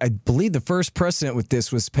 you know, that I believe the first precedent with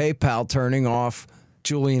this was PayPal turning off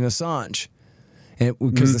Julian Assange.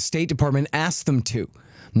 Because the State Department asked them to.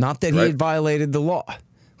 Not that he had violated the law,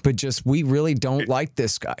 but just we really don't like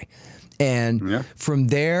this guy. And from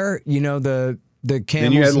there, you know, the camel's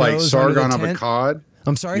then you had like nose Sargon under the of tent. Akkad.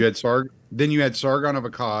 I'm sorry? Then you had Sargon of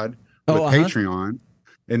Akkad with Patreon.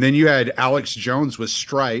 And then you had Alex Jones with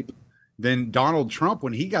Stripe. Then Donald Trump,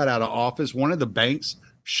 when he got out of office, one of the banks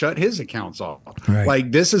shut his accounts off. Right.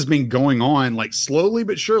 Like, this has been going on, like, slowly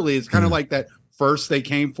but surely. It's kind of like that. First they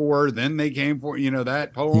came for, then they came for, you know,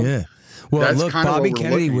 that poem. Yeah. Well, that's look, kind of Bobby what we're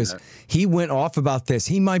Kennedy looking at. he went off about this.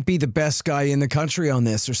 He might be the best guy in the country on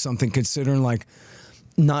this or something, considering, like,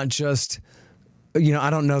 not just, you know, I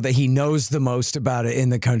don't know that he knows the most about it in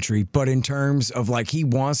the country, but in terms of, like, he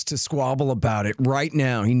wants to squabble about it right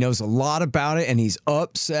now. He knows a lot about it and he's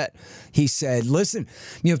upset. He said, listen,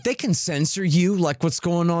 you know, if they can censor you like what's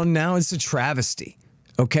going on now, it's a travesty.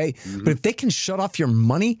 Okay. But if they can shut off your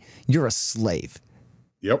money, you're a slave.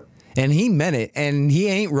 Yep. And he meant it. And he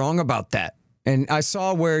ain't wrong about that. And I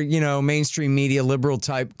saw where, you know, mainstream media, liberal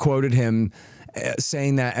type quoted him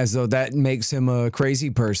saying that as though that makes him a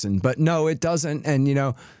crazy person. But no, it doesn't. And, you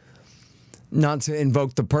know, not to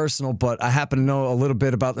invoke the personal, but I happen to know a little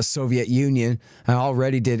bit about the Soviet Union. I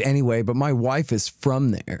already did anyway, but my wife is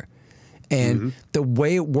from there. And the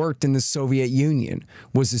way it worked in the Soviet Union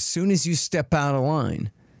was as soon as you step out of line,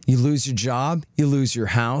 you lose your job, you lose your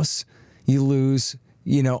house, you lose,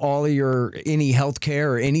 you know, all of your, any health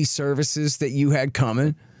care or any services that you had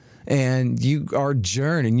coming, and you are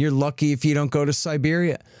adjourned, and you're lucky if you don't go to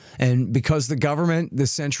Siberia. And because the government, the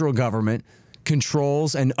central government,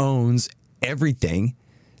 controls and owns everything,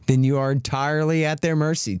 then you are entirely at their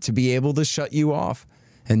mercy to be able to shut you off.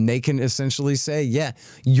 And they can essentially say, yeah,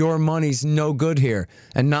 your money's no good here.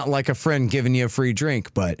 And not like a friend giving you a free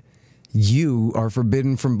drink, but you are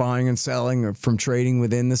forbidden from buying and selling or from trading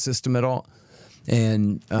within the system at all.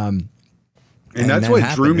 And that's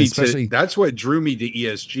what drew me to, that's what drew me to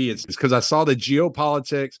ESG. It's because I saw the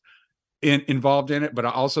geopolitics involved in it, but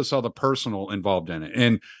I also saw the personal involved in it,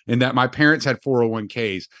 and that my parents had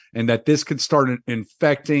 401ks, and that this could start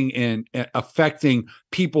infecting and affecting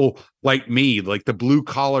people like me, like the blue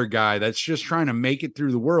collar guy that's just trying to make it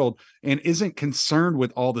through the world and isn't concerned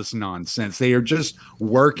with all this nonsense. They are just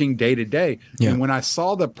working day to day. And when I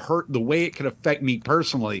saw the way it could affect me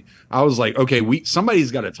personally, I was like, okay,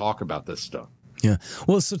 somebody's got to talk about this stuff. Yeah.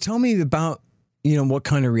 Well, so tell me about, you know, what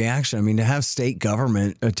kind of reaction? I mean, to have state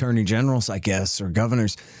government attorney generals, I guess, or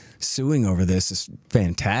governors suing over this is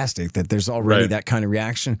fantastic that there's already that kind of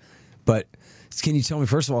reaction. But can you tell me,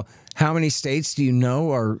 first of all, how many states do you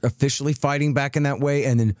know are officially fighting back in that way?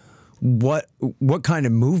 And then what kind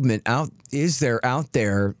of movement is there out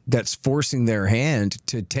there that's forcing their hand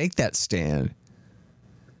to take that stand?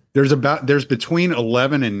 There's between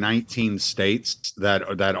 11 and 19 states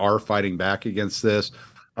that are fighting back against this.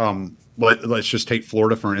 Let's just take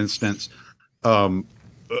Florida for instance. DeSantis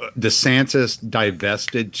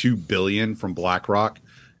divested $2 billion from BlackRock,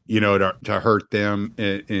 you know, to hurt them,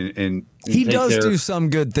 and he does do some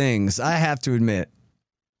good things, I have to admit.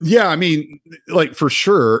 Yeah, I mean, like, for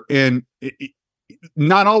sure, and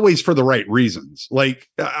not always for the right reasons. Like,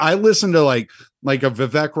 I listen to like a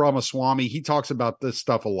Vivek Ramaswamy. He talks about this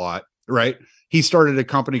stuff a lot, right? He started a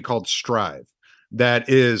company called Strive that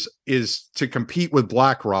is to compete with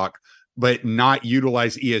BlackRock, but not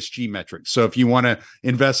utilize ESG metrics. So if you want to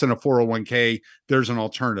invest in a 401k, there's an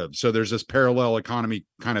alternative. So there's this parallel economy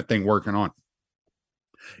kind of thing working on.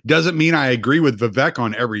 Doesn't mean I agree with Vivek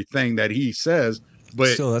on everything that he says, but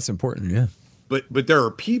still, that's important. Yeah. But there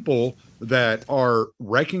are people that are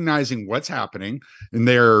recognizing what's happening, and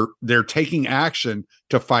they're taking action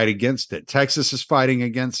to fight against it. Texas is fighting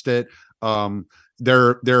against it.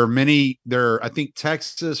 There are many. I think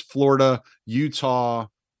Texas, Florida, Utah,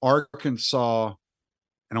 Arkansas,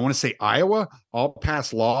 and I want to say Iowa, all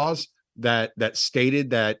passed laws that stated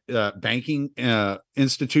that banking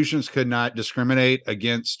institutions could not discriminate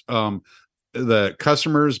against the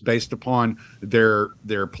customers based upon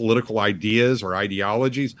their political ideas or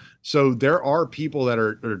ideologies. So there are people that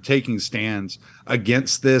are taking stands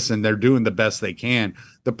against this, and they're doing the best they can.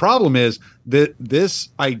 The problem is that this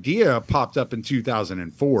idea popped up in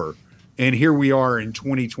 2004. And here we are in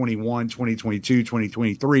 2021, 2022,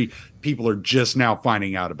 2023. People are just now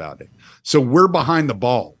finding out about it. So we're behind the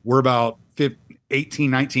ball. We're about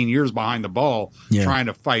 18, 19 years behind the ball, trying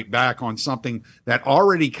to fight back on something that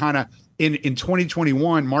already kind of in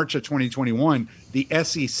 2021, March of 2021, the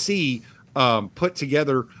SEC put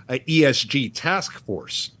together an ESG task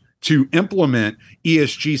force to implement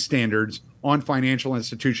ESG standards on financial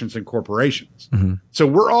institutions and corporations. Mm-hmm. So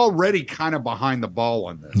we're already kind of behind the ball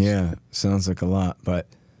on this. Yeah, sounds like a lot, but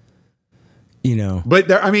you know. But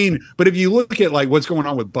if you look at like what's going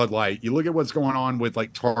on with Bud Light, you look at what's going on with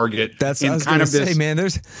like Target. That's what I was kind of say, man.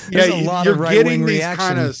 There's a lot of right-wing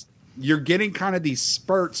reaction. You're getting kind of these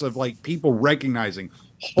spurts of like people recognizing,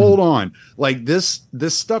 hold on, like this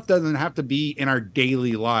stuff doesn't have to be in our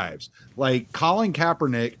daily lives. Like Colin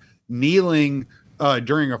Kaepernick kneeling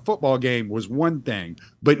during a football game was one thing,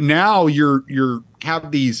 but now you're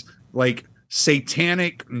have these like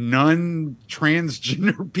satanic nun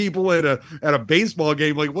transgender people at a baseball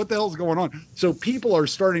game. Like, what the hell's going on? So people are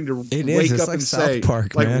starting to wake up and say,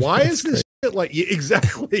 Park, like, man. why is this shit like?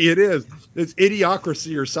 Exactly, it is. It's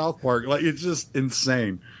Idiocracy or South Park. Like, it's just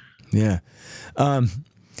insane. Yeah.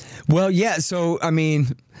 Well, yeah. So I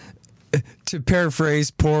mean, to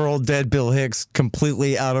paraphrase poor old dead Bill Hicks,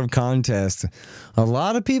 completely out of context, a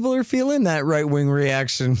lot of people are feeling that right-wing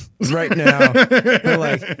reaction right now. They're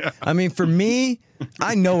like, I mean, for me,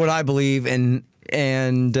 I know what I believe, and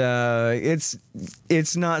it's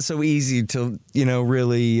not so easy to, you know,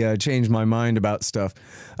 really change my mind about stuff.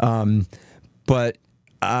 But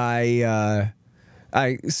I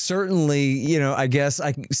certainly, you know, I guess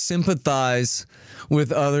I sympathize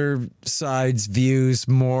with other sides' views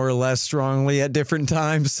more or less strongly at different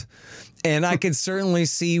times. And I can certainly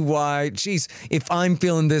see why, geez, if I'm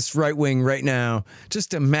feeling this right wing right now,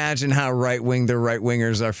 just imagine how right wing the right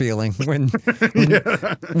wingers are feeling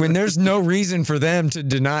when there's no reason for them to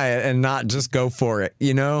deny it and not just go for it.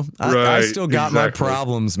 You know, I still got my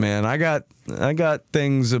problems, man. I got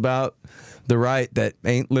things about the right that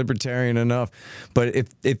ain't libertarian enough. But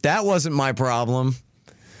if that wasn't my problem,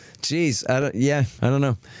 geez, I don't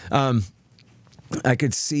know. I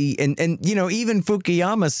could see, and you know, even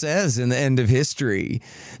Fukuyama says in The End of History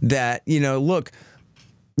that, you know, look,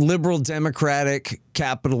 liberal democratic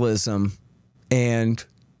capitalism and,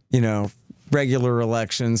 you know, regular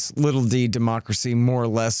elections, little d democracy, more or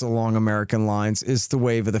less along American lines, is the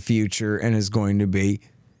wave of the future and is going to be,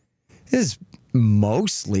 is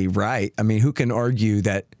mostly right. I mean, who can argue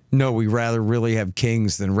that, no, we rather really have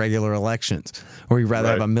kings than regular elections, or we rather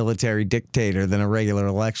have a military dictator than a regular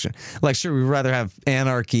election. Like, sure, we'd rather have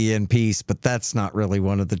anarchy and peace, but that's not really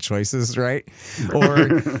one of the choices, right?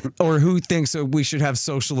 Or who thinks that we should have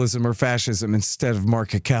socialism or fascism instead of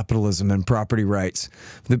market capitalism and property rights?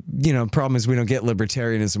 The problem is we don't get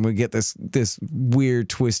libertarianism. We get this weird,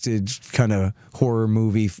 twisted kind of horror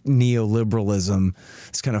movie neoliberalism.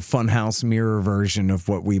 It's kind of funhouse mirror version of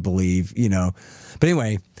what we believe, you know. But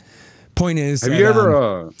anyway, point is, have you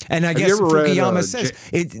ever? And I guess Fukuyama says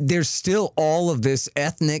there's still all of this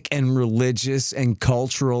ethnic and religious and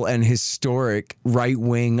cultural and historic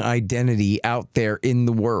right-wing identity out there in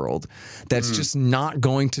the world that's just not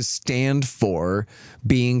going to stand for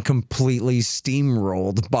being completely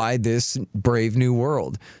steamrolled by this brave new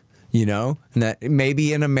world, you know, and that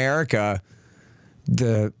maybe in America,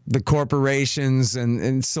 the corporations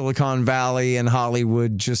and Silicon Valley and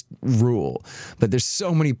Hollywood just rule. But there's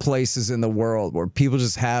so many places in the world where people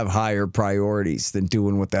just have higher priorities than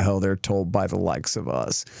doing what the hell they're told by the likes of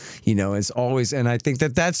us. You know, it's always, and I think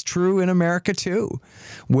that that's true in America too,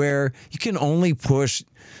 where you can only push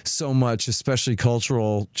so much, especially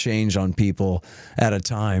cultural change on people at a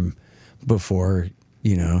time before,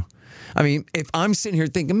 you know. I mean, if I'm sitting here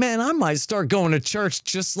thinking, man, I might start going to church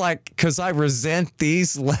just like because I resent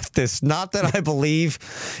these leftists. Not that I believe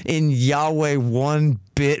in Yahweh one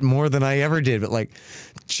bit more than I ever did, but like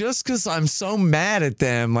just because I'm so mad at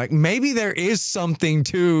them, like maybe there is something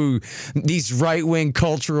to these right-wing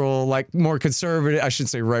cultural, like more conservative, I shouldn't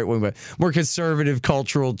say right-wing, but more conservative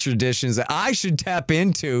cultural traditions that I should tap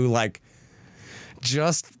into, like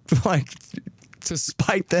just like to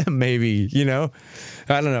spite them, maybe, you know?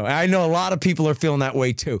 I don't know. I know a lot of people are feeling that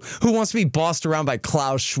way too. Who wants to be bossed around by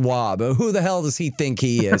Klaus Schwab? Who the hell does he think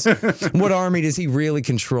he is? What army does he really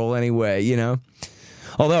control anyway, you know?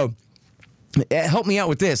 Although, help me out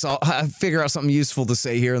with this. I'll figure out something useful to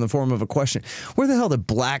say here in the form of a question. Where the hell did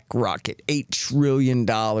BlackRock get $8 trillion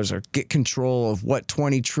or get control of what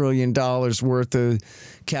 $20 trillion worth of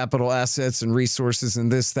capital assets and resources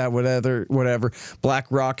and this, that, whatever.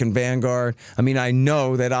 BlackRock and Vanguard. I mean, I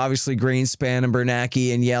know that obviously Greenspan and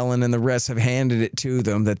Bernanke and Yellen and the rest have handed it to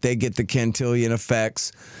them, that they get the Cantillon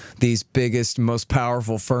effects, these biggest, most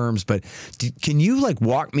powerful firms. But can you like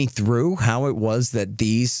walk me through how it was that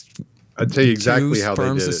these I'll tell you exactly how they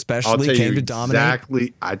did it. Especially came to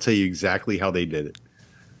dominate. I tell you exactly how they did it.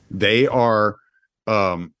 They are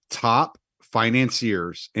top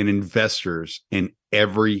financiers and investors in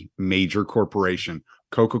every major corporation: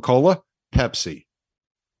 Coca-Cola, Pepsi,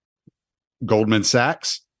 Goldman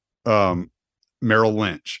Sachs, Merrill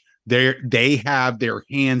Lynch. They have their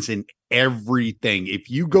hands in everything.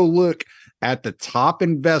 If you go look at the top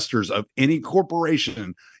investors of any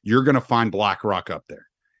corporation, you're going to find BlackRock up there.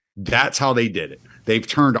 That's how they did it. They've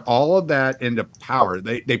turned all of that into power.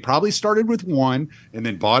 They probably started with one and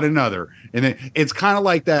then bought another. And then it's kind of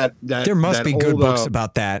like that. There must be good books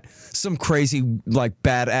about that. Some crazy, like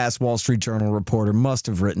badass Wall Street Journal reporter must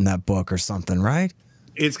have written that book or something, right?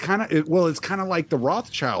 It's kind of like the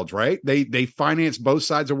Rothschilds, right? They financed both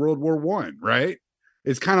sides of World War I, right?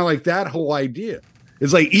 It's kind of like that whole idea.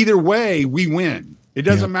 It's like either way, we win. It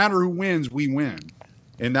doesn't matter who wins, we win.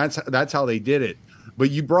 And that's how they did it. But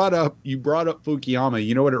you brought up Fukuyama.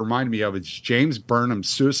 You know what it reminded me of? It's James Burnham's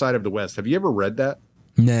Suicide of the West. Have you ever read that?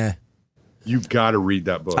 Nah. You've got to read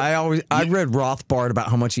that book. I read Rothbard about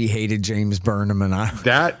how much he hated James Burnham, and I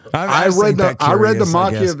read the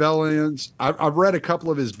Machiavellians. I've read a couple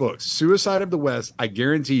of his books. Suicide of the West. I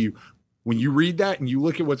guarantee you, when you read that and you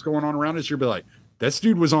look at what's going on around us, you'll be like, this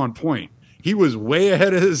dude was on point. He was way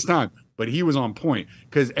ahead of his time. But he was on point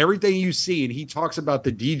because everything you see, and he talks about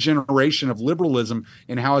the degeneration of liberalism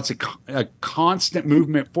and how it's a constant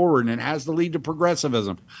movement forward, and it has to lead to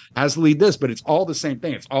progressivism, has to lead this, but it's all the same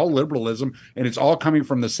thing. It's all liberalism, and it's all coming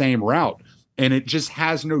from the same route. And it just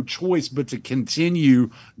has no choice but to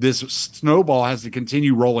continue. This snowball has to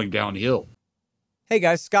continue rolling downhill. Hey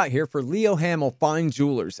guys, Scott here for Leo Hamill Fine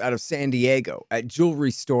Jewelers out of San Diego at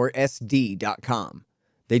jewelrystoresd.com.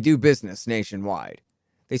 They do business nationwide.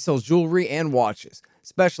 They sell jewelry and watches,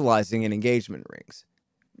 specializing in engagement rings.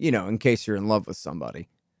 You know, in case you're in love with somebody.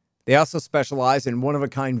 They also specialize in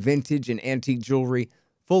one-of-a-kind vintage and antique jewelry,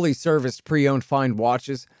 fully serviced pre-owned fine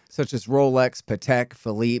watches, such as Rolex, Patek,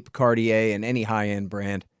 Philippe, Cartier, and any high-end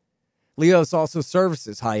brand. Leos also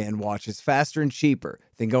services high-end watches faster and cheaper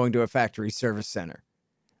than going to a factory service center.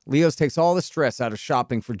 Leos takes all the stress out of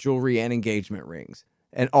shopping for jewelry and engagement rings,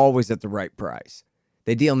 and always at the right price.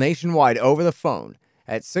 They deal nationwide over the phone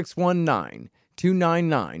at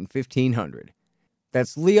 619-299-1500.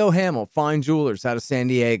 That's Leo Hamill Fine Jewelers out of San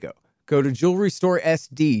Diego. Go to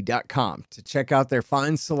jewelrystoresd.com to check out their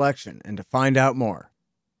fine selection and to find out more.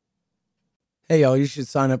 Hey y'all, you should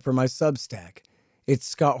sign up for my Substack.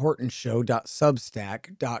 It's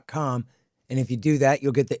scotthortonshow.substack.com, and if you do that,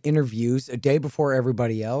 you'll get the interviews a day before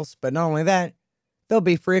everybody else, but not only that, they'll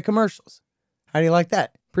be free of commercials. How do you like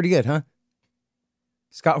that? Pretty good, huh?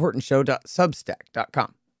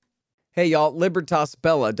 scotthortonshow.substack.com. Hey y'all,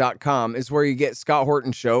 libertasbella.com is where you get Scott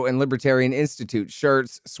Horton Show and Libertarian Institute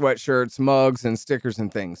shirts, sweatshirts, mugs, and stickers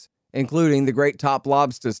and things, including the great Top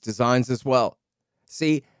Lobsters designs as well.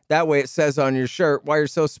 See, that way it says on your shirt why you're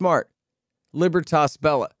so smart. Libertas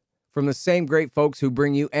Bella, from the same great folks who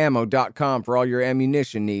bring you ammo.com for all your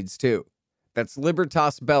ammunition needs too. That's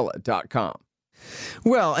libertasbella.com.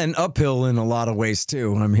 Well, and uphill in a lot of ways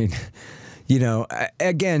too. I mean, you know,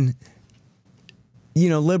 again, you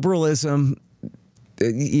know, liberalism,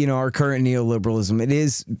 you know, our current neoliberalism, it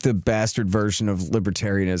is the bastard version of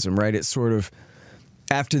libertarianism, right? It's sort of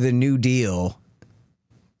after the New Deal,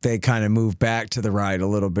 they kind of moved back to the right a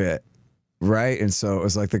little bit, right? And so it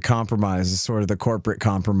was like the compromise is sort of the corporate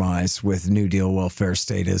compromise with New Deal welfare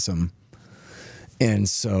statism. And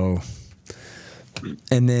so,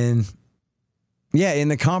 and then, yeah, in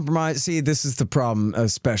the compromise, see, this is the problem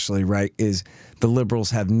especially, right, is the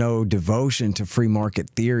liberals have no devotion to free market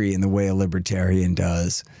theory in the way a libertarian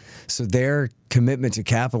does. So their commitment to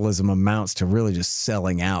capitalism amounts to really just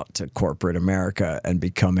selling out to corporate America and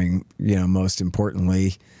becoming, you know, most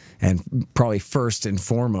importantly, and probably first and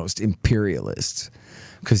foremost, imperialists.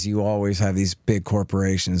 Because you always have these big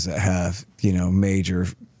corporations that have, you know, major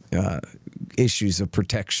issues of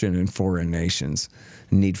protection in foreign nations,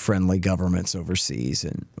 need friendly governments overseas,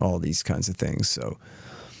 and all these kinds of things. So,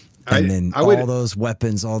 and all those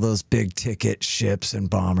weapons, all those big ticket ships and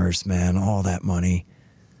bombers, man, all that money.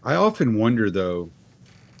 I often wonder, though,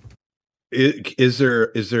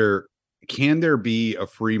 can there be a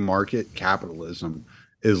free market capitalism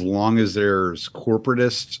as long as there's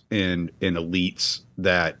corporatists and elites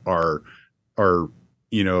that are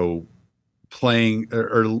playing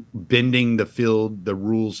or bending the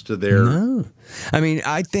rules to their? No, I mean,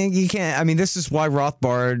 I think you can't. I mean, this is why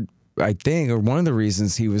Rothbard, I think, or one of the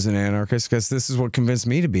reasons he was an anarchist, because this is what convinced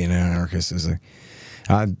me to be an anarchist. Is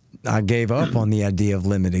I gave up on the idea of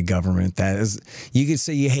limited government. That is, you could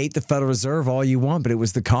say you hate the Federal Reserve all you want, but it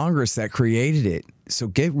was the Congress that created it. So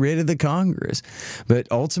get rid of the Congress. But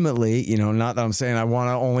ultimately, not that I'm saying I want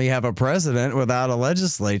to only have a president without a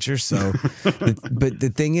legislature. So, but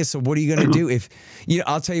the thing is, so what are you going to do if,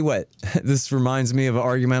 I'll tell you what, this reminds me of an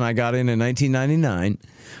argument I got in 1999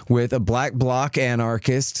 with a black bloc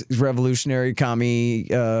anarchist, revolutionary commie,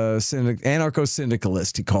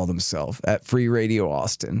 anarcho-syndicalist, he called himself, at Free Radio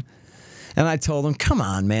Austin. And I told him, come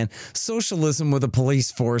on, man, socialism with a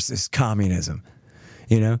police force is communism,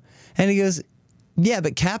 And he goes, yeah,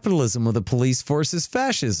 but capitalism with a police force is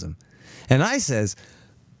fascism. And I says,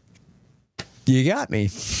 you got me,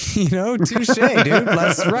 touche, dude,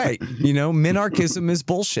 that's right. Minarchism is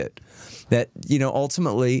bullshit. That,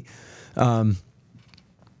 ultimately,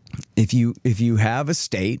 if you have a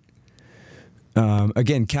state,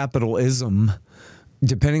 again, capitalism,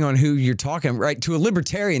 depending on who you're talking, right? To a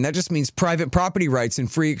libertarian, that just means private property rights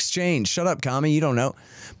and free exchange. Shut up, commie, you don't know.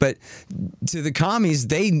 But to the commies,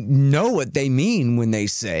 they know what they mean when they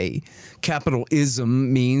say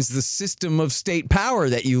capitalism means the system of state power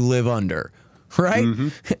that you live under. Right?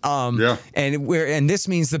 Yeah. And this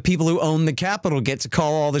means the people who own the capital get to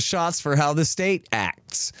call all the shots for how the state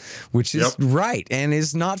acts, which is right and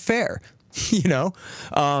is not fair,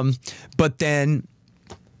 But then,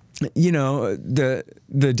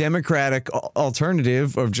 the Democratic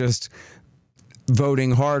alternative of just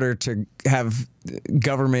voting harder to have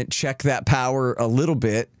government check that power a little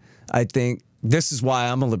bit, I think. This is why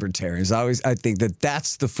I'm a libertarian. I think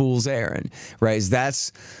that's the fool's errand, right?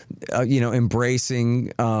 That's,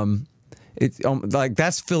 embracing,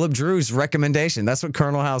 that's Philip Drew's recommendation. That's what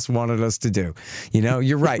Colonel House wanted us to do.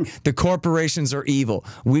 You're right. The corporations are evil.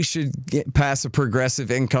 We should pass a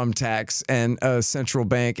progressive income tax and a central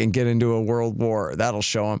bank and get into a world war. That'll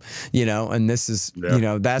show them, and this is,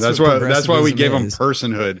 that's why we gave them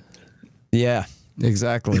personhood. Yeah,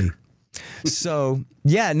 exactly. So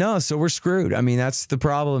we're screwed. I mean, that's the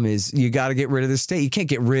problem is you got to get rid of the state. You can't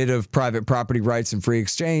get rid of private property rights and free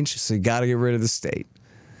exchange. So you got to get rid of the state,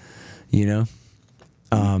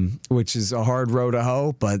 which is a hard row to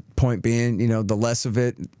hoe. But point being, the less of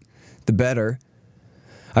it, the better.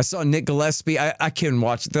 I saw Nick Gillespie. I couldn't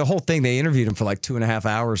watch the whole thing. They interviewed him for like 2.5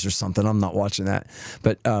 hours or something. I'm not watching that.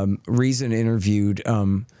 But Reason interviewed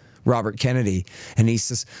Robert Kennedy, and he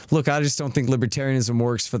says, look, I just don't think libertarianism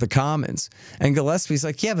works for the commons. And Gillespie's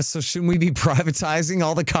like, yeah, but so shouldn't we be privatizing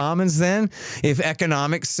all the commons then? If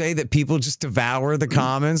economics say that people just devour the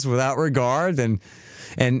commons without regard, and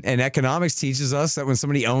economics teaches us that when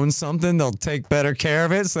somebody owns something, they'll take better care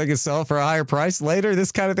of it so they can sell it for a higher price later,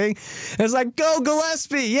 this kind of thing. And it's like, go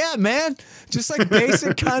Gillespie. Yeah, man. Just like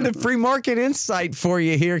basic kind of free market insight for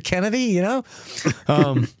you here, Kennedy,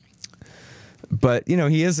 But,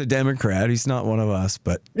 he is a Democrat. He's not one of us.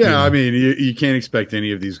 But yeah, I mean, you can't expect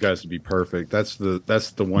any of these guys to be perfect. That's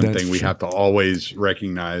the one thing we have to always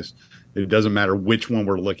recognize. It doesn't matter which one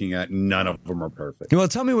we're looking at. None of them are perfect. Well,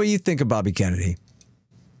 tell me what you think of Bobby Kennedy.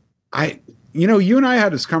 You and I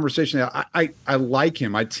had this conversation. I like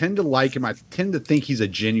him. I tend to like him. I tend to think he's a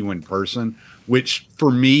genuine person, which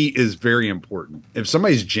for me is very important. If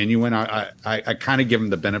somebody's genuine, I kind of give him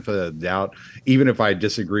the benefit of the doubt, even if I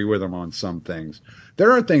disagree with him on some things.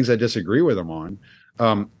 There are things I disagree with him on.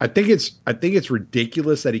 I think it's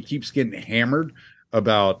ridiculous that he keeps getting hammered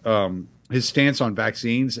about his stance on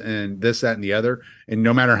vaccines and this, that, and the other. And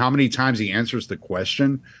no matter how many times he answers the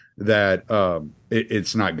question, that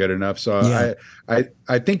it's not good enough. So yeah.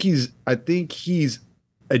 I think he's a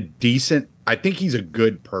decent. I think he's a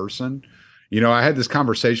good person. I had this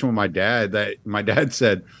conversation with my dad that my dad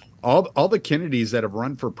said all the Kennedys that have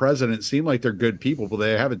run for president seem like they're good people, but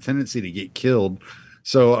they have a tendency to get killed.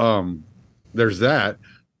 So there's that.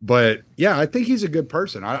 But yeah, I think he's a good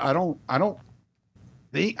person. I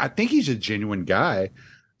think he's a genuine guy.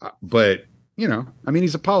 But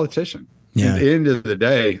he's a politician. Yeah. At the end of the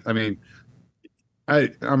day, I mean,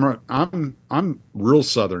 I'm real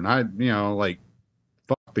Southern.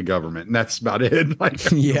 Fuck the government, and that's about it. Like,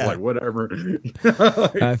 Yeah. like whatever.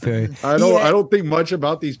 I feel you. I don't think much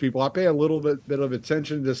about these people. I pay a little bit of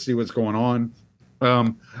attention to see what's going on.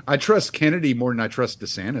 I trust Kennedy more than I trust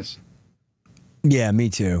DeSantis. Yeah, me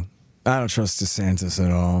too. I don't trust DeSantis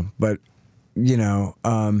at all. But, you know,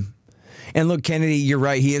 and look, Kennedy, you're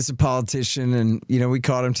right. He is a politician. And, you know, we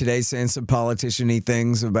caught him today saying some politician-y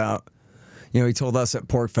things about, you know, he told us at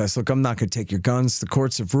PorkFest, look, I'm not going to take your guns. The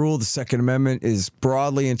courts have ruled the Second Amendment is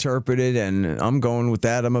broadly interpreted, and I'm going with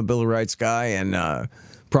that. I'm a Bill of Rights guy, and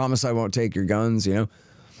promise I won't take your guns, you know.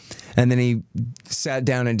 And then he sat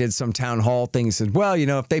down and did some town hall thing. He said, well, you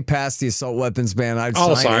know, if they pass the assault weapons ban,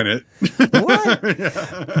 I'll sign it. What?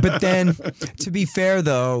 But then, to be fair,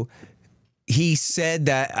 though, he said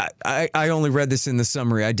that I only read this in the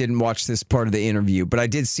summary. I didn't watch this part of the interview, but I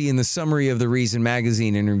did see in the summary of the Reason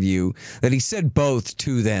magazine interview that he said both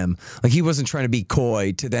to them. Like, he wasn't trying to be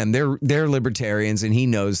coy to them. They're libertarians, and he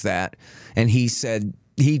knows that. And he said,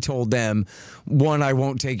 he told them, one, I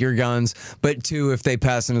won't take your guns, but two, if they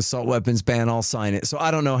pass an assault weapons ban, I'll sign it. So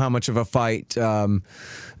I don't know how much of a fight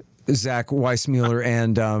Zach Weissmuller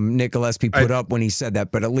and Nick Gillespie put up when he said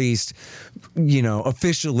that, but at least, you know,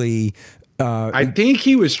 officially. I think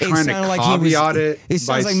he was trying to caveat it. It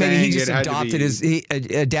sounds like maybe he just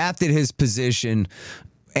adapted his position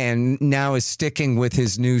and now is sticking with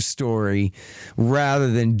his news story rather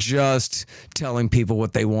than just telling people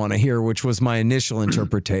what they want to hear, which was my initial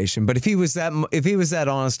interpretation. But if he was that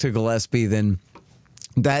honest to Gillespie, then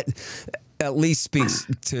that at least speaks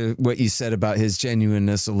to what you said about his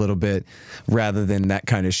genuineness a little bit rather than that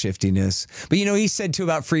kind of shiftiness. But, you know, he said, too,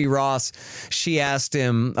 about Free Ross. She asked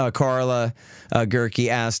him, Carla Gerke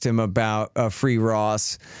asked him about Free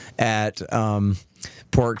Ross at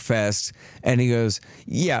PorkFest. And he goes,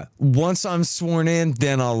 yeah, once I'm sworn in,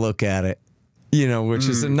 then I'll look at it. You know, which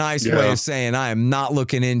is a nice way of saying I am not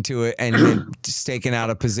looking into it and then just taking out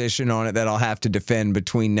a position on it that I'll have to defend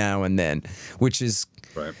between now and then, which is,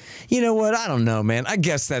 right. You know what? I don't know, man. I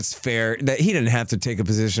guess that's fair that he didn't have to take a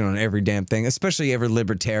position on every damn thing, especially every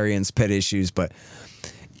libertarian's pet issues. But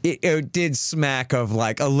it did smack of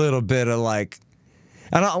like a little bit of like,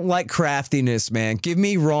 I don't like craftiness, man. Give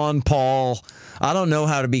me Ron Paul. I don't know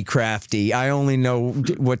how to be crafty. I only know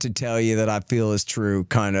what to tell you that I feel is true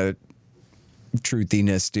kind of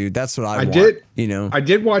truthiness, dude. That's what I want. You know, I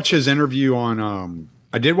did watch his interview on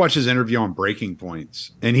Breaking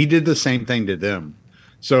Points, and he did the same thing to them.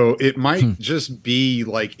 So it might just be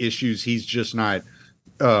like issues he's just not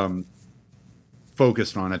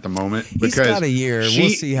focused on at the moment. Because he's got a year. We'll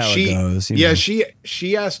see how it goes. Yeah,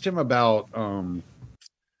 she asked him about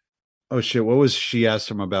oh shit, what was she asked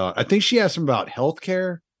him about? I think she asked him about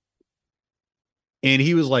healthcare, and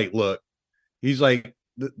he was like, "Look, he's like,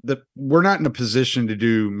 we're not in a position to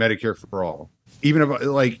do Medicare for all.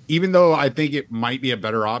 Even though I think it might be a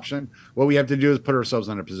better option, what we have to do is put ourselves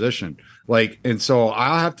in a position. Like, and so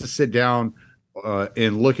I'll have to sit down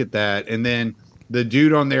and look at that. And then the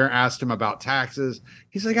dude on there asked him about taxes.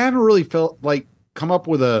 He's like, I haven't really come up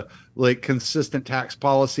with a consistent tax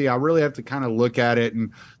policy. I really have to kind of look at it.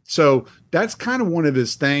 And so that's kind of one of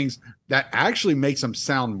his things that actually makes him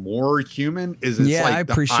sound more human. Is it's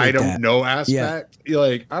like I don't know aspect. Yeah.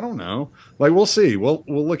 Like, I don't know. Like, we'll see. We'll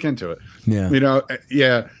look into it. Yeah. You know.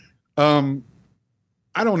 Yeah.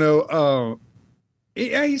 I don't know.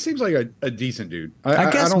 Yeah, he seems like a decent dude.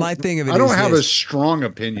 I guess my thing of it is I don't have a strong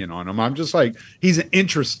opinion on him. I'm just like, he's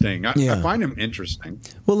interesting. I find him interesting.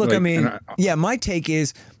 Well, look, like, I mean, my take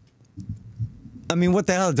is, I mean, what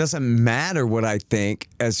the hell? It doesn't matter what I think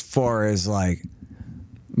as far as like,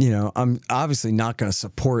 you know, I'm obviously not going to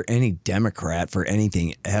support any Democrat for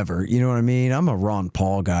anything ever. You know what I mean? I'm a Ron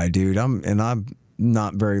Paul guy, dude. I'm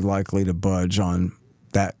not very likely to budge on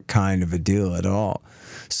that kind of a deal at all.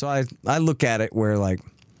 So I look at it where, like,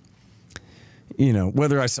 you know,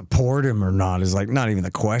 whether I support him or not is like not even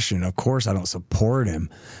the question. Of course I don't support him,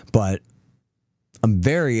 but I'm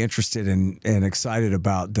very interested in and excited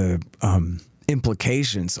about the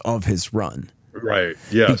implications of his run. Right.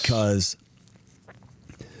 Yes. Because,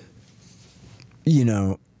 you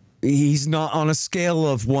know, he's not on a scale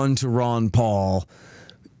of 1 to Ron Paul.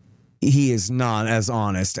 He is not as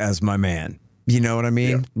honest as my man. You know what I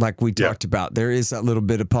mean? Yeah. Like we talked about, there is that little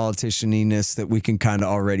bit of politicianiness that we can kind of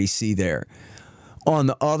already see there. On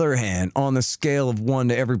the other hand, on the scale of 1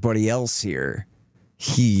 to everybody else here,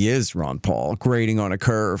 he is Ron Paul, grading on a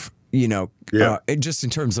curve, you know, just in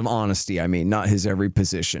terms of honesty. I mean, not his every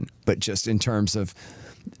position, but just in terms of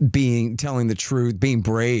telling the truth, being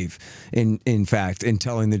brave in fact, and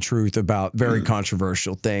telling the truth about very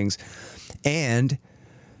controversial things. And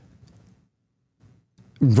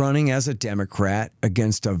running as a Democrat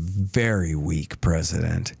against a very weak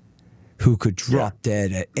president who could drop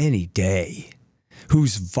dead at any day,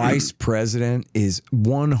 whose vice president is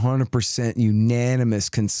 100% unanimous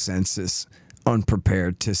consensus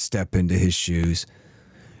unprepared to step into his shoes,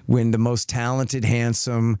 when the most talented,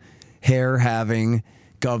 handsome, hair-having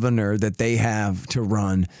governor that they have to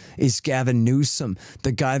run is Gavin Newsom,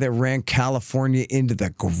 the guy that ran California into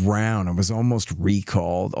the ground and was almost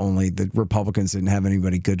recalled, only the Republicans didn't have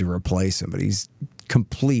anybody good to replace him, but he's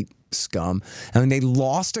complete scum. I mean, they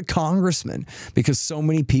lost a congressman because so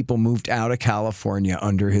many people moved out of California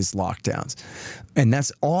under his lockdowns. And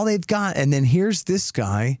that's all they've got. And then here's this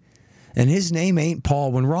guy, and his name ain't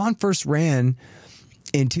Paul. When Ron first ran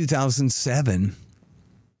in 2007,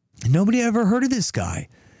 nobody ever heard of this guy.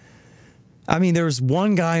 I mean, there was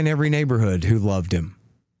one guy in every neighborhood who loved him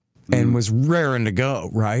and was raring to go,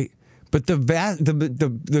 right? But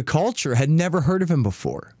the culture had never heard of him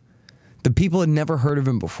before. The people had never heard of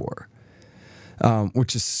him before,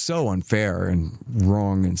 which is so unfair and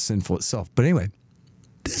wrong and sinful itself. But anyway,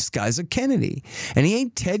 this guy's a Kennedy, and he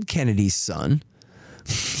ain't Ted Kennedy's son,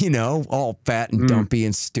 you know, all fat and dumpy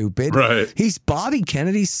and stupid. Right. He's Bobby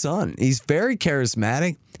Kennedy's son. He's very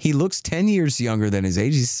charismatic. He looks 10 years younger than his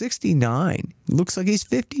age. He's 69. Looks like he's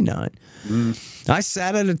 59. I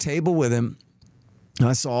sat at a table with him.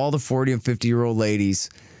 I saw all the 40 and 50-year-old ladies.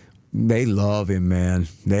 They love him, man.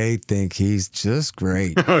 They think he's just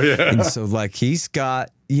great. Oh, yeah. And so, like, he's got,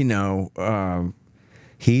 you know,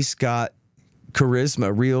 he's got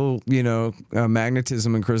charisma, real, you know,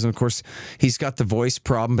 magnetism and charisma. Of course, he's got the voice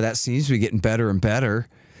problem, but that seems to be getting better and better.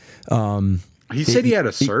 He said he had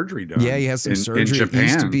a surgery done. Yeah, he has some surgery. In Japan. It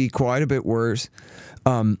used to be quite a bit worse.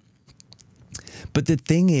 But the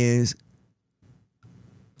thing is,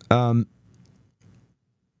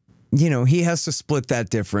 you know, he has to split that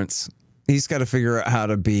difference. He's got to figure out how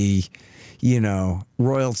to be, you know,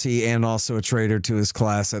 royalty and also a traitor to his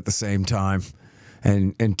class at the same time,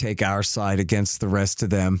 and take our side against the rest of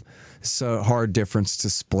them. It's a hard difference to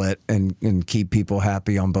split and keep people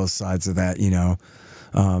happy on both sides of that, you know.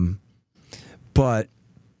 But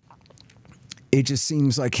it just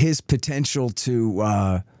seems like his potential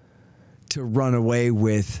to run away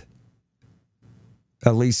with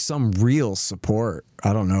at least some real support,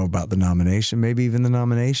 I don't know about the nomination, maybe even the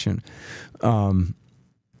nomination,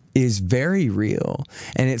 is very real.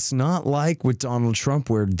 And it's not like with Donald Trump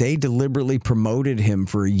where they deliberately promoted him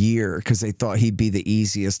for a year because they thought he'd be the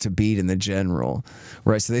easiest to beat in the general,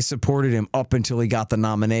 right? So they supported him up until he got the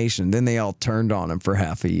nomination. Then they all turned on him for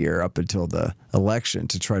half a year up until the election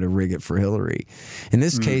to try to rig it for Hillary. In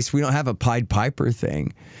this case, we don't have a Pied Piper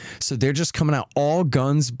thing. So they're just coming out all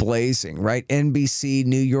guns blazing, right? NBC,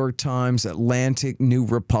 New York Times, Atlantic, New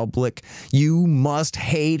Republic. You must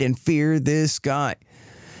hate and fear this guy.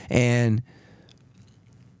 And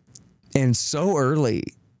so early,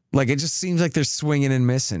 like it just seems like they're swinging and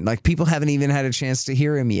missing. Like people haven't even had a chance to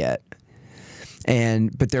hear him yet.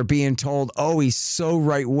 But they're being told, oh, he's so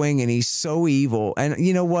right wing and he's so evil. And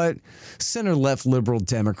you know what? Center left liberal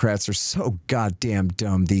Democrats are so goddamn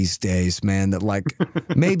dumb these days, man, that like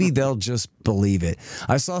maybe they'll just believe it.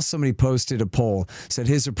 I saw somebody posted a poll, said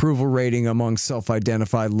his approval rating among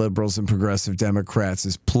self-identified liberals and progressive Democrats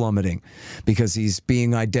is plummeting because he's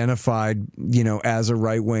being identified, you know, as a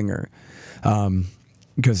right winger.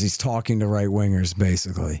 Because he's talking to right-wingers,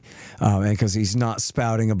 basically, and because he's not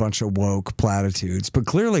spouting a bunch of woke platitudes. But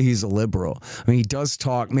clearly he's a liberal. I mean, he does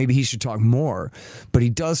talk, maybe he should talk more, but he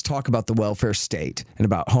does talk about the welfare state and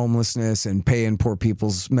about homelessness and paying poor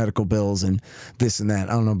people's medical bills and this and that.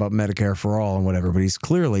 I don't know about Medicare for all and whatever, but he's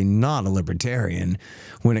clearly not a libertarian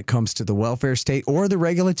when it comes to the welfare state or the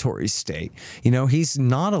regulatory state. You know, he's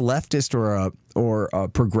not a leftist or a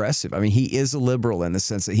progressive. I mean, he is a liberal in the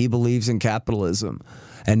sense that he believes in capitalism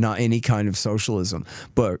and not any kind of socialism.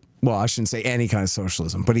 But, well, I shouldn't say any kind of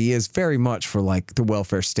socialism, but he is very much for like the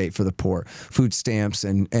welfare state for the poor, food stamps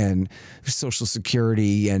and Social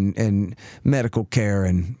Security and medical care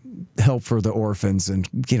and help for the orphans and,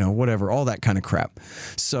 you know, whatever, all that kind of crap.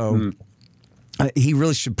 So he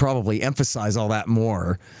really should probably emphasize all that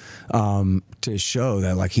more to show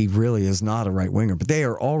that like he really is not a right winger. But they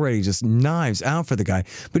are already just knives out for the guy.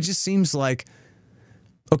 But it just seems like,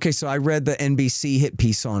 okay, so I read the NBC hit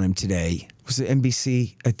piece on him today. Was it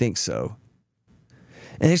NBC? I think so.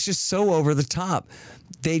 And it's just so over the top.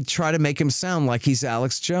 They try to make him sound like he's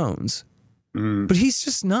Alex Jones. But he's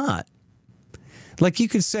just not. Like you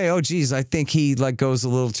could say, oh, geez, I think he like goes a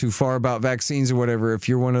little too far about vaccines or whatever if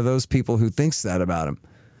you're one of those people who thinks that about him.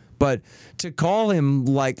 But to call him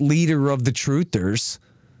like leader of the truthers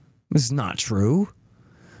is not true.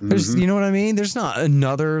 There's, you know what I mean? There's not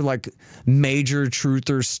another like major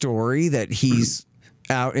truther story that he's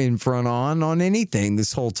out in front on anything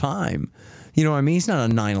this whole time. You know what I mean? He's not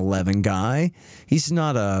a 9/11 guy. He's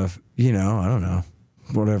not a, I don't know,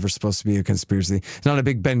 whatever's supposed to be a conspiracy. He's not a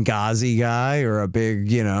big Benghazi guy or a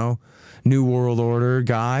big, New World Order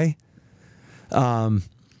guy.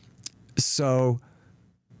 So,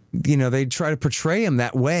 they try to portray him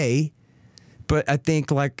that way. But I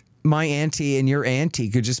think like my auntie and your auntie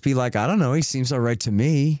could just be like, I don't know, he seems all right to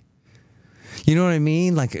me. You know what I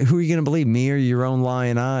mean? Like, who are you going to believe, me or your own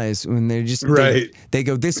lying eyes? When they're just, right. They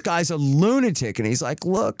go, this guy's a lunatic. And he's like,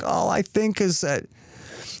 look, all I think is that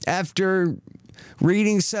after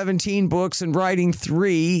reading 17 books and writing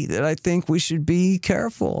 3, that I think we should be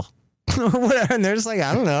careful. Or whatever. And they're just like,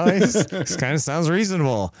 I don't know. This kind of sounds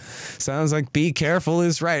reasonable. Sounds like be careful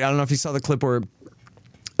is right. I don't know if you saw the clip where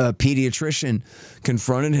a pediatrician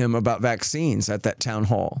confronted him about vaccines at that town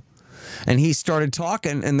hall. And he started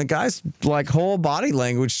talking, and the guy's like whole body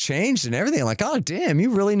language changed and everything. Like, oh, damn, you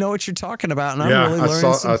really know what you're talking about. And I'm really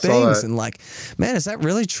learning some things. And like, man, is that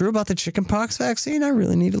really true about the chickenpox vaccine? I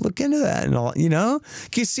really need to look into that. And all, Can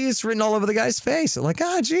you see it's written all over the guy's face? And like,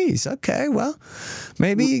 geez, okay, well,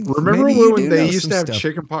 maybe. Remember maybe when they used to have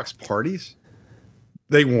chickenpox parties?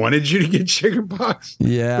 They wanted you to get chickenpox,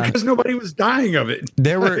 because nobody was dying of it.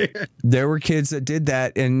 There were kids that did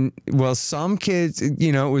that, and some kids,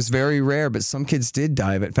 it was very rare, but some kids did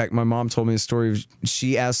die of it. In fact, my mom told me a story.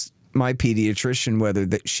 She asked my pediatrician whether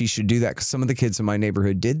that she should do that because some of the kids in my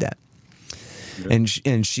neighborhood did that, and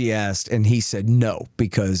she asked, and he said no,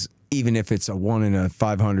 because even if it's a 1 in a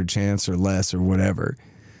 500 chance or less or whatever.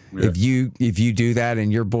 Yeah. If you do that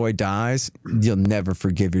and your boy dies, you'll never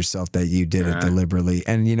forgive yourself that you did it deliberately.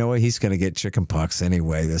 And you know what? He's going to get chickenpox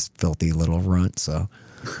anyway, this filthy little runt. So,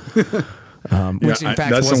 which in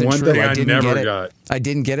fact wasn't true. I didn't get it. I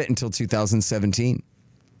didn't get it until 2017.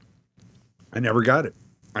 I never got it.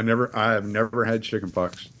 I have never had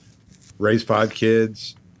chickenpox. Raised 5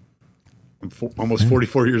 kids. I'm almost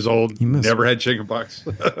 44 years old. Never had chickenpox.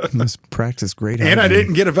 You must practice great hygiene. And I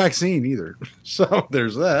didn't get a vaccine either. So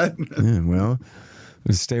there's that. Yeah, well,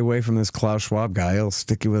 stay away from this Klaus Schwab guy. He'll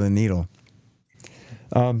stick you with a needle.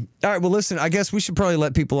 All right, well, listen, I guess we should probably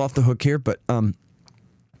let people off the hook here, but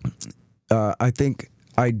I think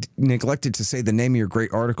I neglected to say the name of your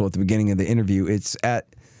great article at the beginning of the interview. It's at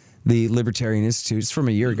the Libertarian Institute. It's from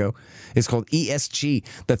a year ago. It's called ESG,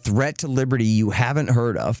 The Threat to Liberty You Haven't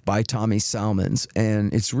Heard Of by Tommy Salmons.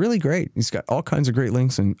 And it's really great. He's got all kinds of great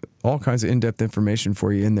links and all kinds of in-depth information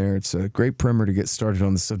for you in there. It's a great primer to get started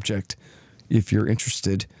on the subject if you're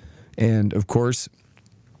interested. And of course,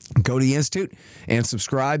 go to the Institute and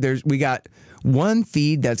subscribe. We got one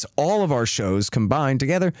feed that's all of our shows combined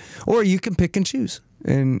together, or you can pick and choose.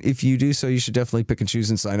 And if you do so, you should definitely pick and choose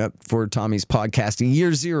and sign up for Tommy's podcasting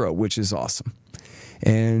year 0, which is awesome.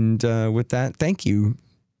 And with that, thank you.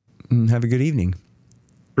 And have a good evening.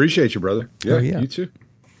 Appreciate you, brother. Yeah, you too.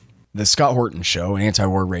 The Scott Horton Show,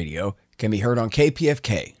 Anti-War Radio, can be heard on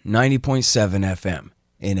KPFK 90.7 FM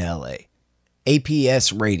in LA,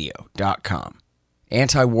 APSradio.com,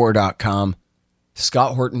 antiwar.com,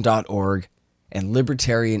 scotthorton.org, and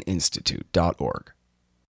libertarianinstitute.org.